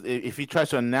worry is if he tries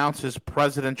to announce his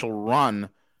presidential run,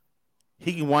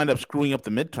 he can wind up screwing up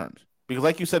the midterms. Because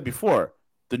like you said before,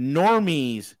 the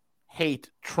normies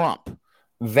hate Trump.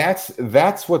 That's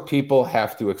what people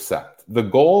have to accept. The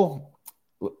goal,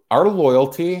 our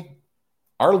loyalty,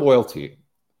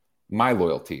 my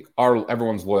loyalty,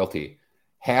 everyone's loyalty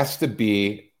has to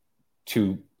be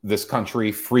to this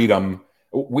country, freedom.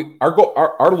 Our goal,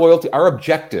 our loyalty, our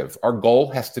objective, our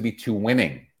goal has to be to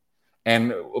winning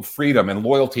and freedom and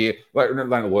loyalty.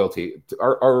 Not loyalty.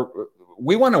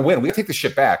 We want to win. We got to take the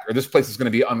shit back, or this place is going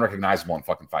to be unrecognizable in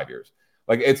fucking 5 years.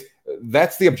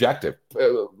 That's the objective.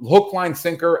 Hook, line,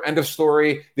 sinker. End of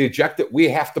story. The objective. We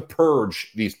have to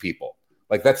purge these people.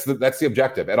 That's the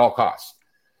objective at all costs.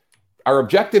 Our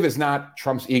objective is not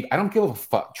Trump's ego. I don't give a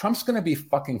fuck. Trump's going to be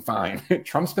fucking fine.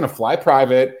 Trump's going to fly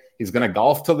private. He's going to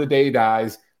golf till the day he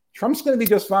dies. Trump's going to be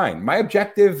just fine. My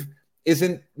objective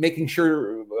isn't making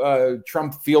sure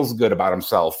Trump feels good about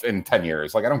himself in 10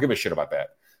 years. I don't give a shit about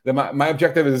that. My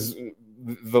objective is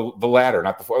the latter,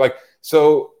 not the former.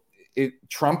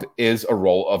 Trump is a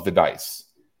roll of the dice.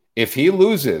 If he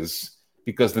loses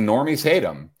because the normies hate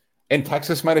him, and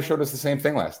Texas might have showed us the same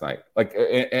thing last night.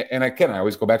 And I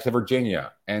always go back to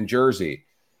Virginia and Jersey.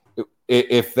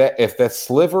 If that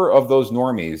sliver of those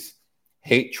normies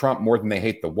hate Trump more than they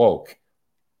hate the woke,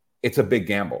 it's a big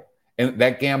gamble. And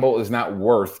that gamble is not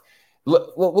worth.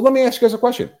 Well, let me ask you guys a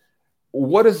question.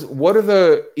 What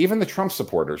are even the Trump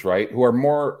supporters, right?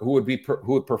 Who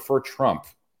would prefer Trump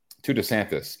to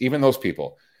DeSantis, even those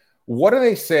people. What do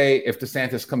they say if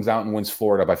DeSantis comes out and wins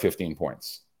Florida by 15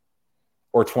 points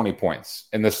or 20 points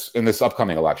in this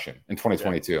upcoming election in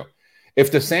 2022? Yeah.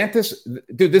 If DeSantis,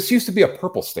 dude, this used to be a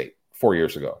purple state 8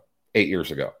 years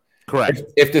ago. Correct.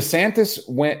 If DeSantis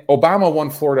Obama won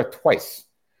Florida twice.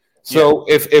 So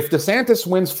if DeSantis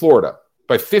wins Florida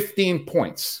by 15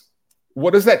 points,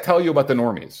 what does that tell you about the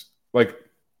normies? Like,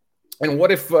 and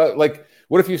what if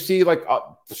you see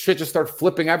shit just start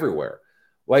flipping everywhere?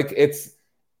 Like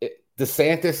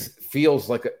DeSantis feels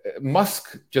like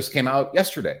Musk just came out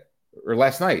yesterday or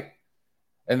last night,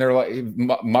 and they're like,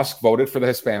 Musk voted for the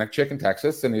Hispanic chick in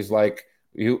Texas, and he's like,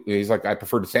 I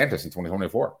prefer DeSantis in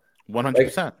 2024.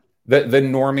 100%. The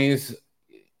normies,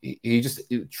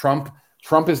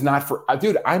 Trump is not for,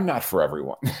 dude. I'm not for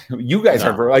everyone. You guys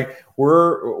are for, like,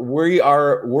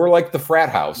 we're like the frat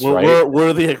house, right?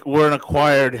 We're an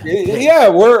acquired. Yeah,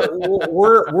 we're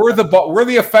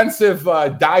the offensive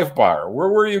dive bar.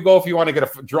 Where you go if you want to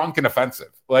get drunk and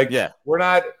offensive. Like, yeah, we're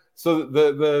not. So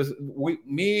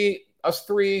us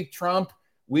three, Trump,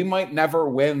 we might never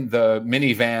win the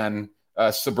minivan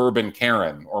suburban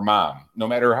Karen or mom, no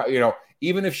matter how,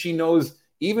 even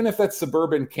if that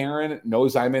suburban Karen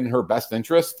knows I'm in her best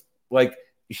interest, like,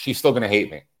 she's still going to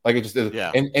hate me. Like, it just is.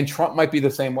 Yeah. And Trump might be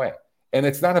the same way. And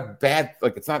it's not a bad,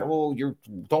 like, it's not,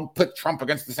 don't put Trump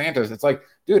against DeSantis. It's like,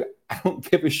 dude, I don't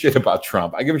give a shit about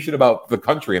Trump. I give a shit about the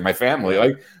country and my family.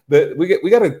 Like, we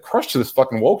got to crush this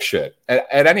fucking woke shit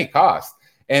at any cost.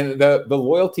 And the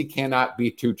loyalty cannot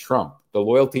be to Trump. The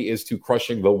loyalty is to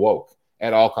crushing the woke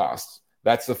at all costs.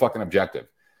 That's the fucking objective.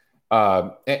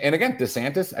 And again,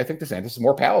 DeSantis, I think DeSantis is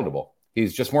more palatable.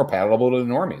 He's just more palatable to the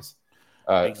normies.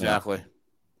 Exactly.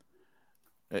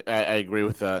 I agree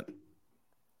with that.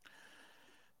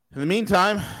 In the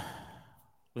meantime,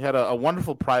 we had a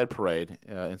wonderful Pride parade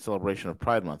in celebration of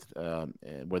Pride Month,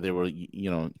 where they were,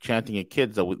 chanting at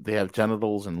kids that they have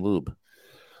genitals and lube.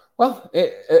 Well,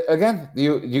 again,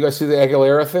 you guys see the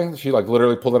Aguilera thing? She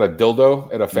literally pulled out a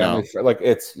dildo at a family.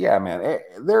 No. Man.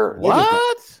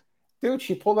 What? Dude,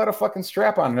 she pulled out a fucking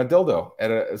strap-on and a dildo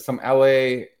at some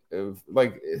LA.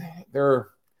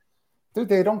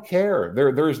 They don't care.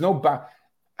 There's no.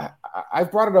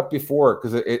 I've brought it up before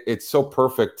because it's so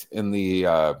perfect in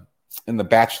the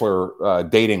Bachelor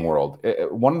dating world.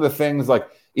 One of the things, like,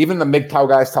 even the MGTOW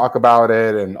guys talk about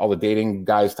it, and all the dating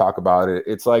guys talk about it.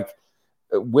 It's like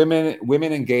women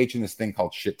engage in this thing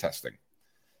called shit testing.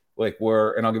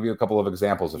 And I'll give you a couple of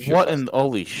examples of shit. What in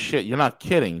holy shit? You're not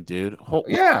kidding, dude.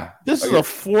 This is a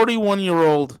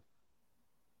 41-year-old.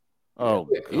 Oh,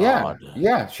 God.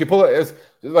 Yeah. She pulled it. It's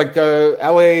like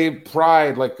LA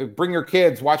Pride, like, bring your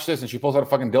kids, watch this, and she pulls out a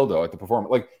fucking dildo at the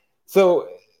performance. Like, so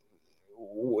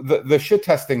the shit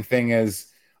testing thing is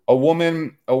a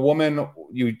woman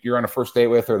you're on a first date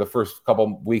with, or the first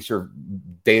couple weeks you're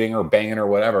dating or banging or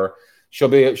whatever. She'll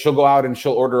go out and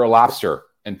she'll order a lobster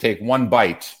and take one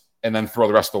bite and then throw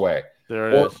the rest away.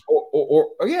 There it is.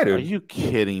 Yeah, dude. Are you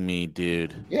kidding me,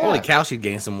 dude? Yeah. Holy cow, she'd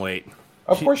gain some weight.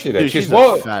 Of course she did. She's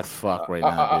a fat fuck right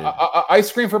now, dude.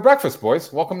 Ice cream for breakfast,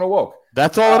 boys. Welcome to Woke.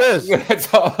 That's all it is.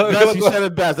 That's all. Gus, you said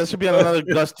it best. That should be on another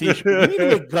Gus t-shirt. We need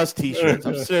to get Gus t-shirts.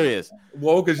 I'm serious.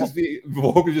 Woke is just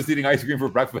eating ice cream for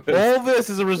breakfast. All this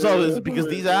is a result is because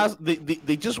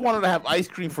they just wanted to have ice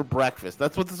cream for breakfast.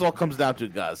 That's what this all comes down to,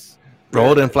 Gus.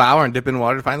 Rolled in flour and dip in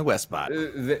water to find the west spot.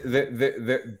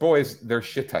 The boys, they're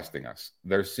shit testing us.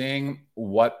 They're seeing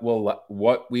what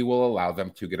we will allow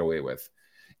them to get away with.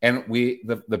 And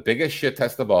the biggest shit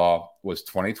test of all was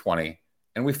 2020,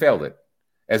 and we failed it.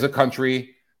 As a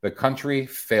country, the country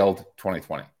failed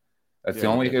 2020. That's the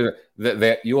only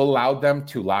that you allowed them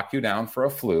to lock you down for a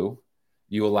flu.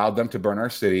 You allowed them to burn our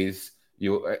cities.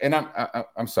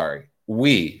 I'm sorry.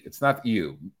 It's not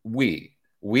you.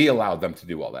 We allowed them to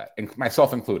do all that, and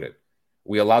myself included.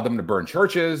 We allowed them to burn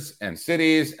churches and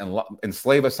cities and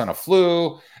enslave us on a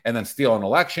flu and then steal an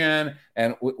election.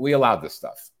 And we allowed this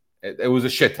stuff. It was a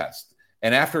shit test.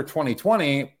 And after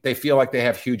 2020, they feel like they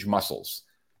have huge muscles.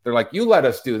 They're like, you let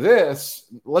us do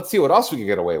this. Let's see what else we can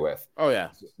get away with. Oh, yeah.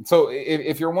 So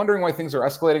if you're wondering why things are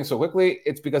escalating so quickly,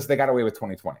 it's because they got away with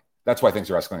 2020. That's why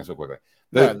things are escalating so quickly.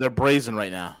 They're brazen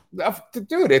right now.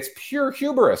 Dude, it's pure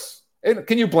hubris. And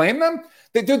can you blame them?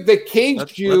 They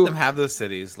caged you. Let them have those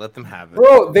cities. Let them have it.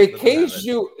 Bro, they caged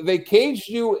you. They caged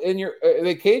you in your.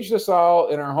 They caged us all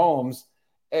in our homes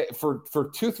for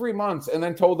 2-3 months, and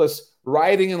then told us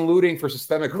rioting and looting for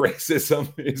systemic racism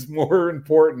is more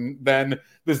important than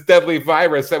this deadly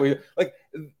virus that we like.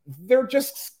 They're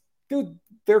just dude,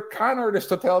 they're con artist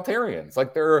totalitarians.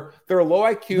 Like they're low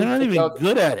IQ. They're not even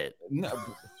good at it. No,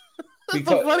 That's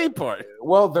the funny part.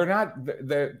 Well, they're not,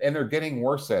 and they're getting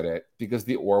worse at it because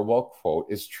the Orwell quote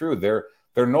is true. They're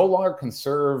no longer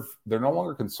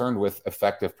concerned with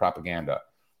effective propaganda.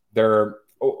 Dude,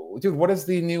 what is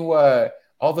the new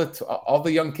all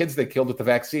the young kids they killed with the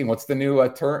vaccine? What's the new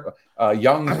term?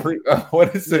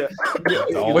 What is it?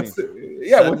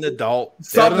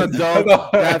 Sudden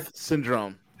adult death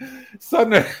syndrome.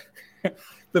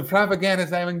 The propaganda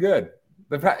is not even good.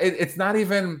 It's not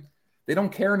even. They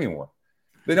don't care anymore.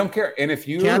 They don't care. And if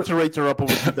you cancer rates are up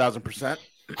over 2,000%,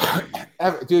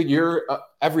 dude,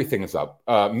 everything is up.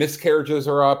 Miscarriages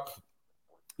are up.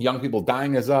 Young people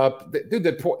dying is up. Dude,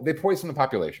 they poison the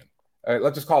population.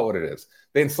 Let's just call it what it is.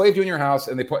 They enslaved you in your house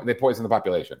and they poison the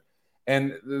population.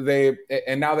 And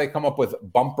now they come up with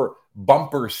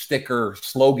bumper sticker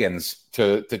slogans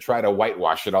to try to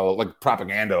whitewash it all, like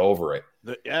propaganda over it.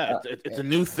 It's a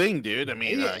new thing, dude. I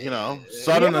mean,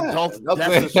 sudden adult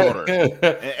death disorder.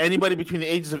 Anybody between the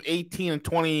ages of 18 and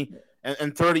 20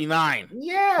 and 39.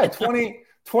 Yeah,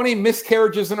 20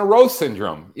 miscarriages in a row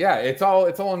syndrome. Yeah, it's all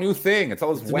a new thing. It's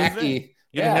all this wacky.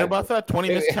 You didn't hear about that? 20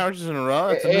 miscarriages in a row?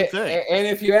 It's a new thing. And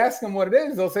if you ask them what it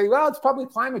is, they'll say, well, it's probably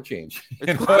climate change.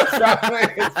 It's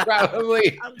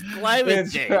probably climate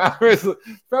change.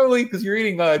 Probably because you're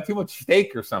eating too much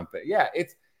steak or something. Yeah,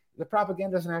 the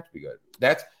propaganda doesn't have to be good.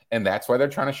 That's why they're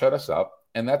trying to shut us up,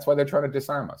 and that's why they're trying to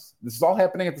disarm us. This is all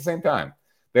happening at the same time.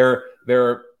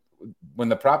 When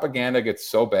the propaganda gets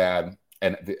so bad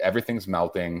and everything's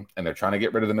melting, and they're trying to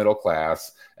get rid of the middle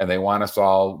class, and they want us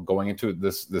all going into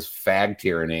this fag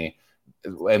tyranny,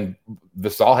 and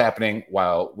this is all happening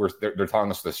while they're telling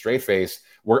us with a straight face,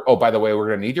 by the way, we're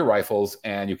going to need your rifles,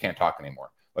 and you can't talk anymore.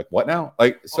 Like, what now?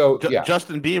 Like, so yeah.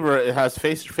 Justin Bieber has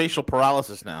facial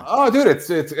paralysis now. Oh, dude,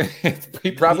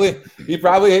 he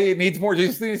probably needs more. He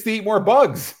just needs to eat more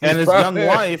bugs. And his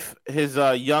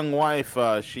young wife,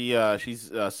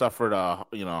 she's suffered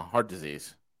heart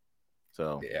disease.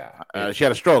 So she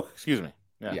had a stroke. Excuse me.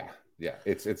 Yeah.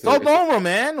 It's all normal,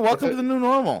 man. Welcome to the new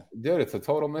normal, dude. It's a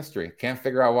total mystery. Can't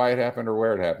figure out why it happened or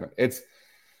where it happened. It's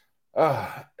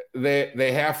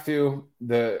they have to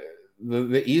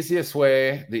the easiest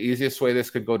way this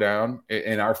could go down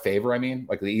in our favor. I mean,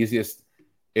 like the easiest,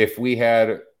 if we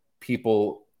had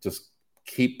people just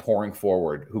keep pouring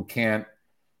forward who can't.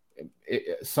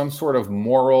 Some sort of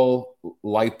moral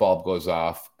light bulb goes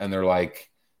off, and they're like,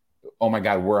 oh my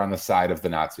God, we're on the side of the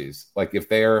Nazis. Like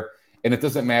and it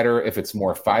doesn't matter if it's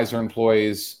more Pfizer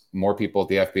employees, more people at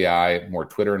the FBI, more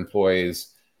Twitter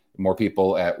employees, more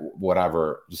people at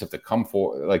whatever, just have to come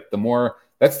forward. Like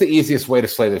that's the easiest way to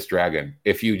slay this dragon.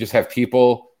 If you just have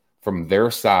people from their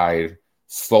side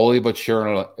slowly but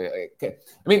sure. I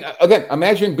mean, again,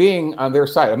 imagine being on their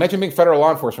side. Imagine being federal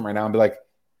law enforcement right now and be like,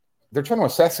 they're trying to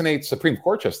assassinate Supreme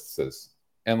Court justices.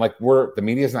 And like the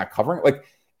media is not covering it. Like,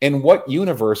 in what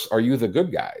universe are you the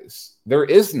good guys? There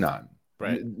is none.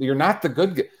 Right. You're not the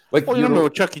good guy. Like, you remember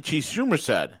what Chuck E. Cheese Schumer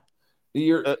said?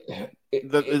 The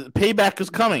payback is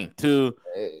coming to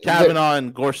Kavanaugh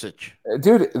and Gorsuch.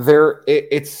 Dude,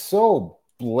 it's so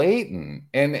blatant.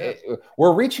 And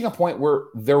we're reaching a point where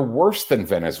they're worse than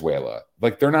Venezuela.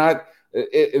 Like, they're not...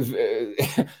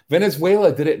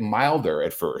 Venezuela did it milder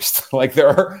at first. Like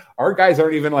our guys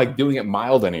aren't even like doing it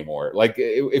mild anymore. Like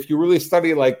if you really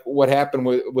study like what happened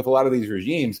with a lot of these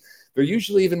regimes, they're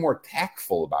usually even more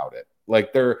tactful about it.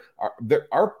 Like our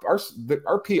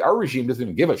regime doesn't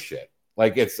even give a shit.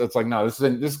 Like it's like, no, this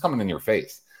is coming in your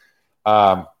face.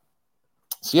 So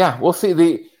yeah, we'll see.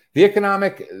 The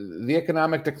economic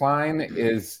decline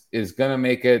is going to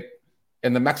make it.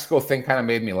 And the Mexico thing kind of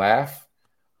made me laugh.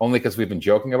 Only because we've been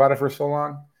joking about it for so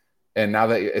long, and now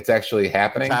that it's actually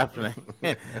happening. It's happening.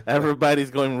 Everybody's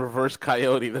going reverse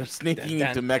coyote. They're sneaking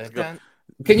into Mexico.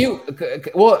 Can you?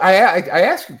 Well, I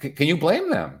ask you. Can you blame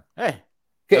them? Hey,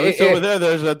 over there,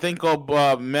 there's a thing called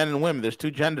men and women. There's two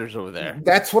genders over there.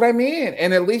 That's what I mean.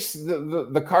 And at least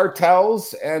the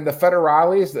cartels and the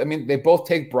federales. I mean, they both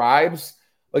take bribes.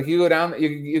 Like you go down,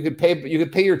 you could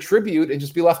pay your tribute and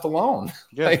just be left alone.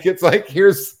 Yeah. Like it's like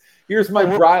here's my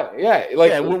bride. Yeah,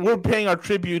 like we're paying our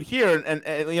tribute here, and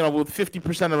with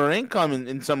 50% of our income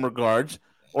in some regards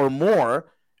or more,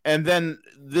 and then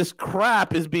this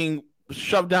crap is being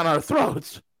shoved down our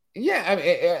throats. Yeah, I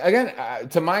mean, again,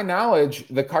 to my knowledge,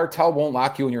 the cartel won't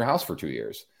lock you in your house for 2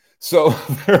 years. So,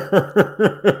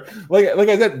 like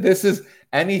I said,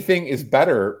 anything is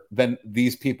better than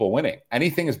these people winning.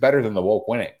 Anything is better than the woke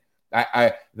winning.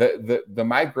 The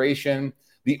migration.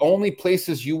 The only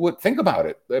places you would think about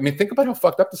it. I mean, think about how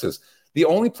fucked up this is. The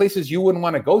only places you wouldn't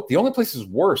want to go, the only places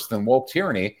worse than woke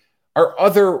tyranny are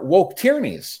other woke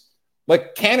tyrannies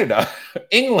like Canada,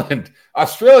 England,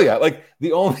 Australia. Like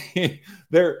the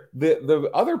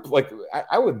other, like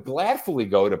I would gladly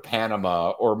go to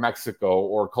Panama or Mexico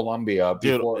or Colombia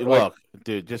before.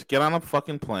 Dude, just get on a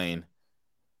fucking plane,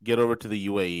 get over to the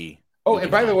UAE. Oh,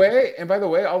 and by the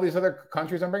way, all these other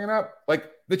countries I'm bringing up, like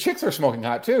the chicks are smoking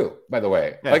hot too. By the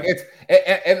way, like it's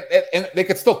and they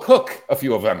could still cook a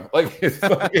few of them. Like it's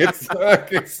not.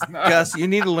 Gus, you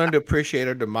need to learn to appreciate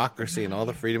our democracy and all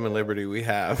the freedom and liberty we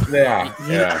have.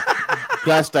 Yeah.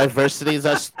 Gus, diversity is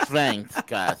our strength,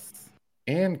 Gus.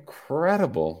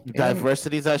 Incredible.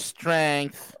 Diversity is our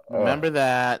strength. Remember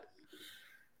that.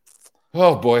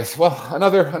 Oh, boys. Well,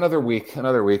 another week.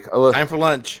 Time for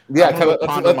lunch. Yeah.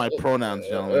 Ponder my pronouns,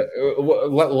 gentlemen.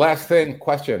 Last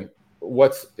question.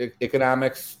 What's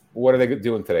economics? What are they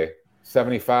doing today?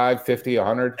 75, 50,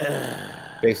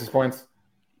 100 basis points?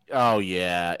 Oh,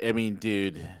 yeah. I mean,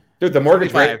 dude, the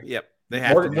mortgage rate. Yep. They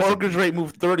have mortgage rate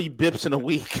moved 30 bips in a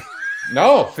week.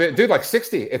 No, dude, like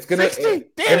 60. It's going to. 60?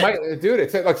 Dude,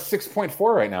 it's at like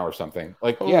 6.4 right now or something.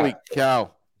 Like, holy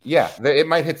cow. Yeah. It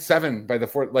might hit 7 by the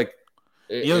 4th. Like,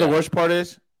 you know, the worst part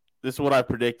is, this is what I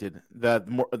predicted, that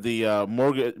the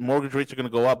mortgage rates are going to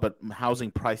go up, but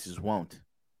housing prices won't.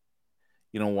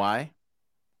 You know why?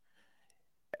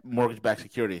 Mortgage-backed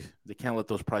securities. They can't let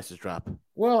those prices drop.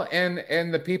 Well,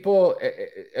 and the people,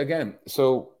 again,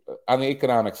 so on the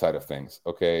economic side of things,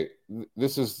 okay,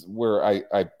 this is where I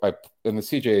in the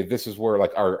CJ, this is where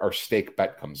like our stake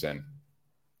bet comes in.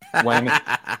 When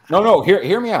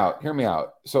hear me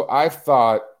out. So I've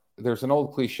thought, there's an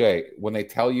old cliche, when they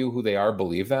tell you who they are,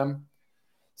 believe them.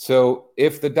 So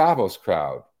if the Davos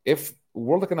crowd, if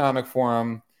World Economic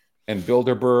Forum and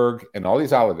Bilderberg and all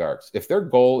these oligarchs, if their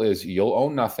goal is you'll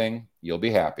own nothing, you'll be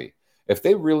happy. If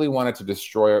they really wanted to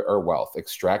destroy our wealth,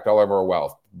 extract all of our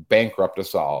wealth, bankrupt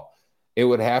us all, it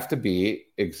would have to be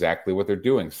exactly what they're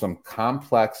doing. Some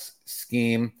complex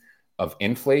scheme of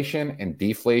inflation and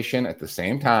deflation at the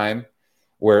same time,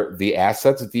 where the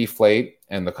assets deflate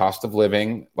and the cost of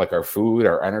living, like our food,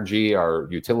 our energy, our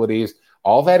utilities,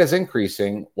 all that is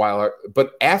increasing.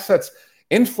 But assets,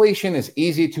 inflation is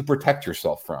easy to protect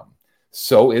yourself from.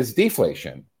 So is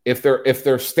deflation if they're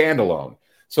standalone.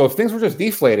 So if things were just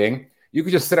deflating, you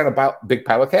could just sit on a big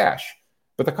pile of cash.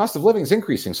 But the cost of living is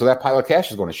increasing, so that pile of cash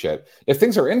is going to shit. If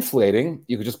things are inflating,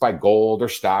 you could just buy gold or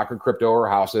stock or crypto or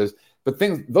houses. But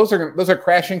those are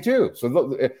crashing too.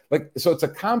 So it's a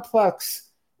complex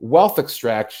wealth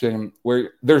extraction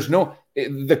where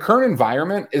the current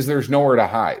environment is there's nowhere to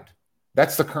hide.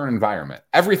 That's the current environment.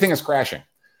 Everything is crashing.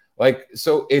 But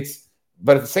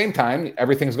at the same time,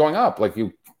 everything's going up. Like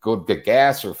you go get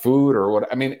gas or food or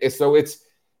what. I mean,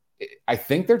 I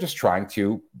think they're just trying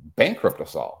to bankrupt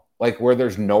us all. Like where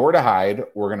there's nowhere to hide,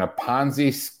 we're going to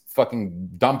Ponzi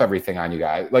fucking dump everything on you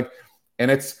guys. And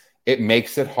it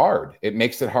makes it hard. It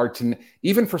makes it hard to,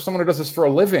 even for someone who does this for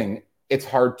a living, it's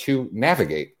hard to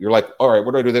navigate. You're like, all right,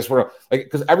 what do I do this?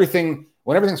 Because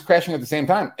when everything's crashing at the same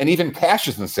time, and even cash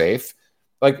isn't safe,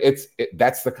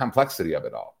 that's the complexity of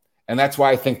it all. And that's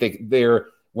why I think they're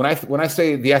when I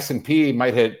say the S&P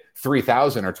might hit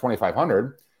 3,000 or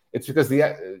 2,500, it's because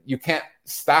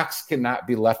stocks cannot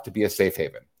be left to be a safe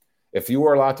haven. If you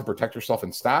are allowed to protect yourself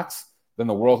in stocks, then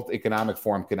the World Economic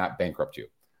Forum cannot bankrupt you.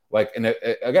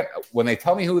 Again, when they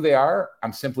tell me who they are,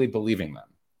 I'm simply believing them.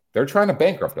 They're trying to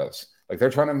bankrupt us. Like they're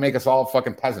trying to make us all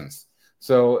fucking peasants.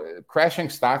 So crashing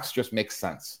stocks just makes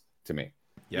sense to me.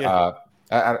 Yeah.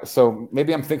 So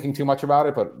maybe I'm thinking too much about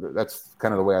it, but that's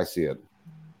kind of the way I see it.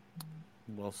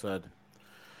 Well said.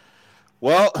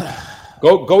 Well,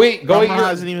 go eat.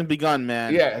 Hasn't even begun,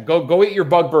 man. Yeah, go eat your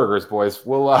bug burgers, boys.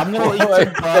 I'm gonna eat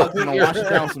some bugs and wash it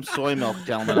down with some soy milk,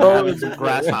 gentlemen. I'm having some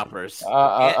grasshoppers.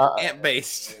 Ant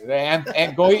based.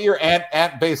 And go eat your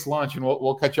ant based lunch, and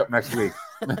we'll catch up next week.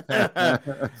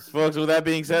 Folks, with that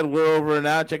being said, we're over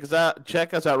now. Check us out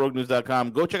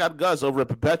roguenews.com. Go check out Gus over at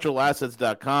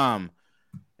perpetualassets.com.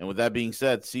 And with that being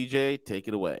said, CJ, take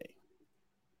it away.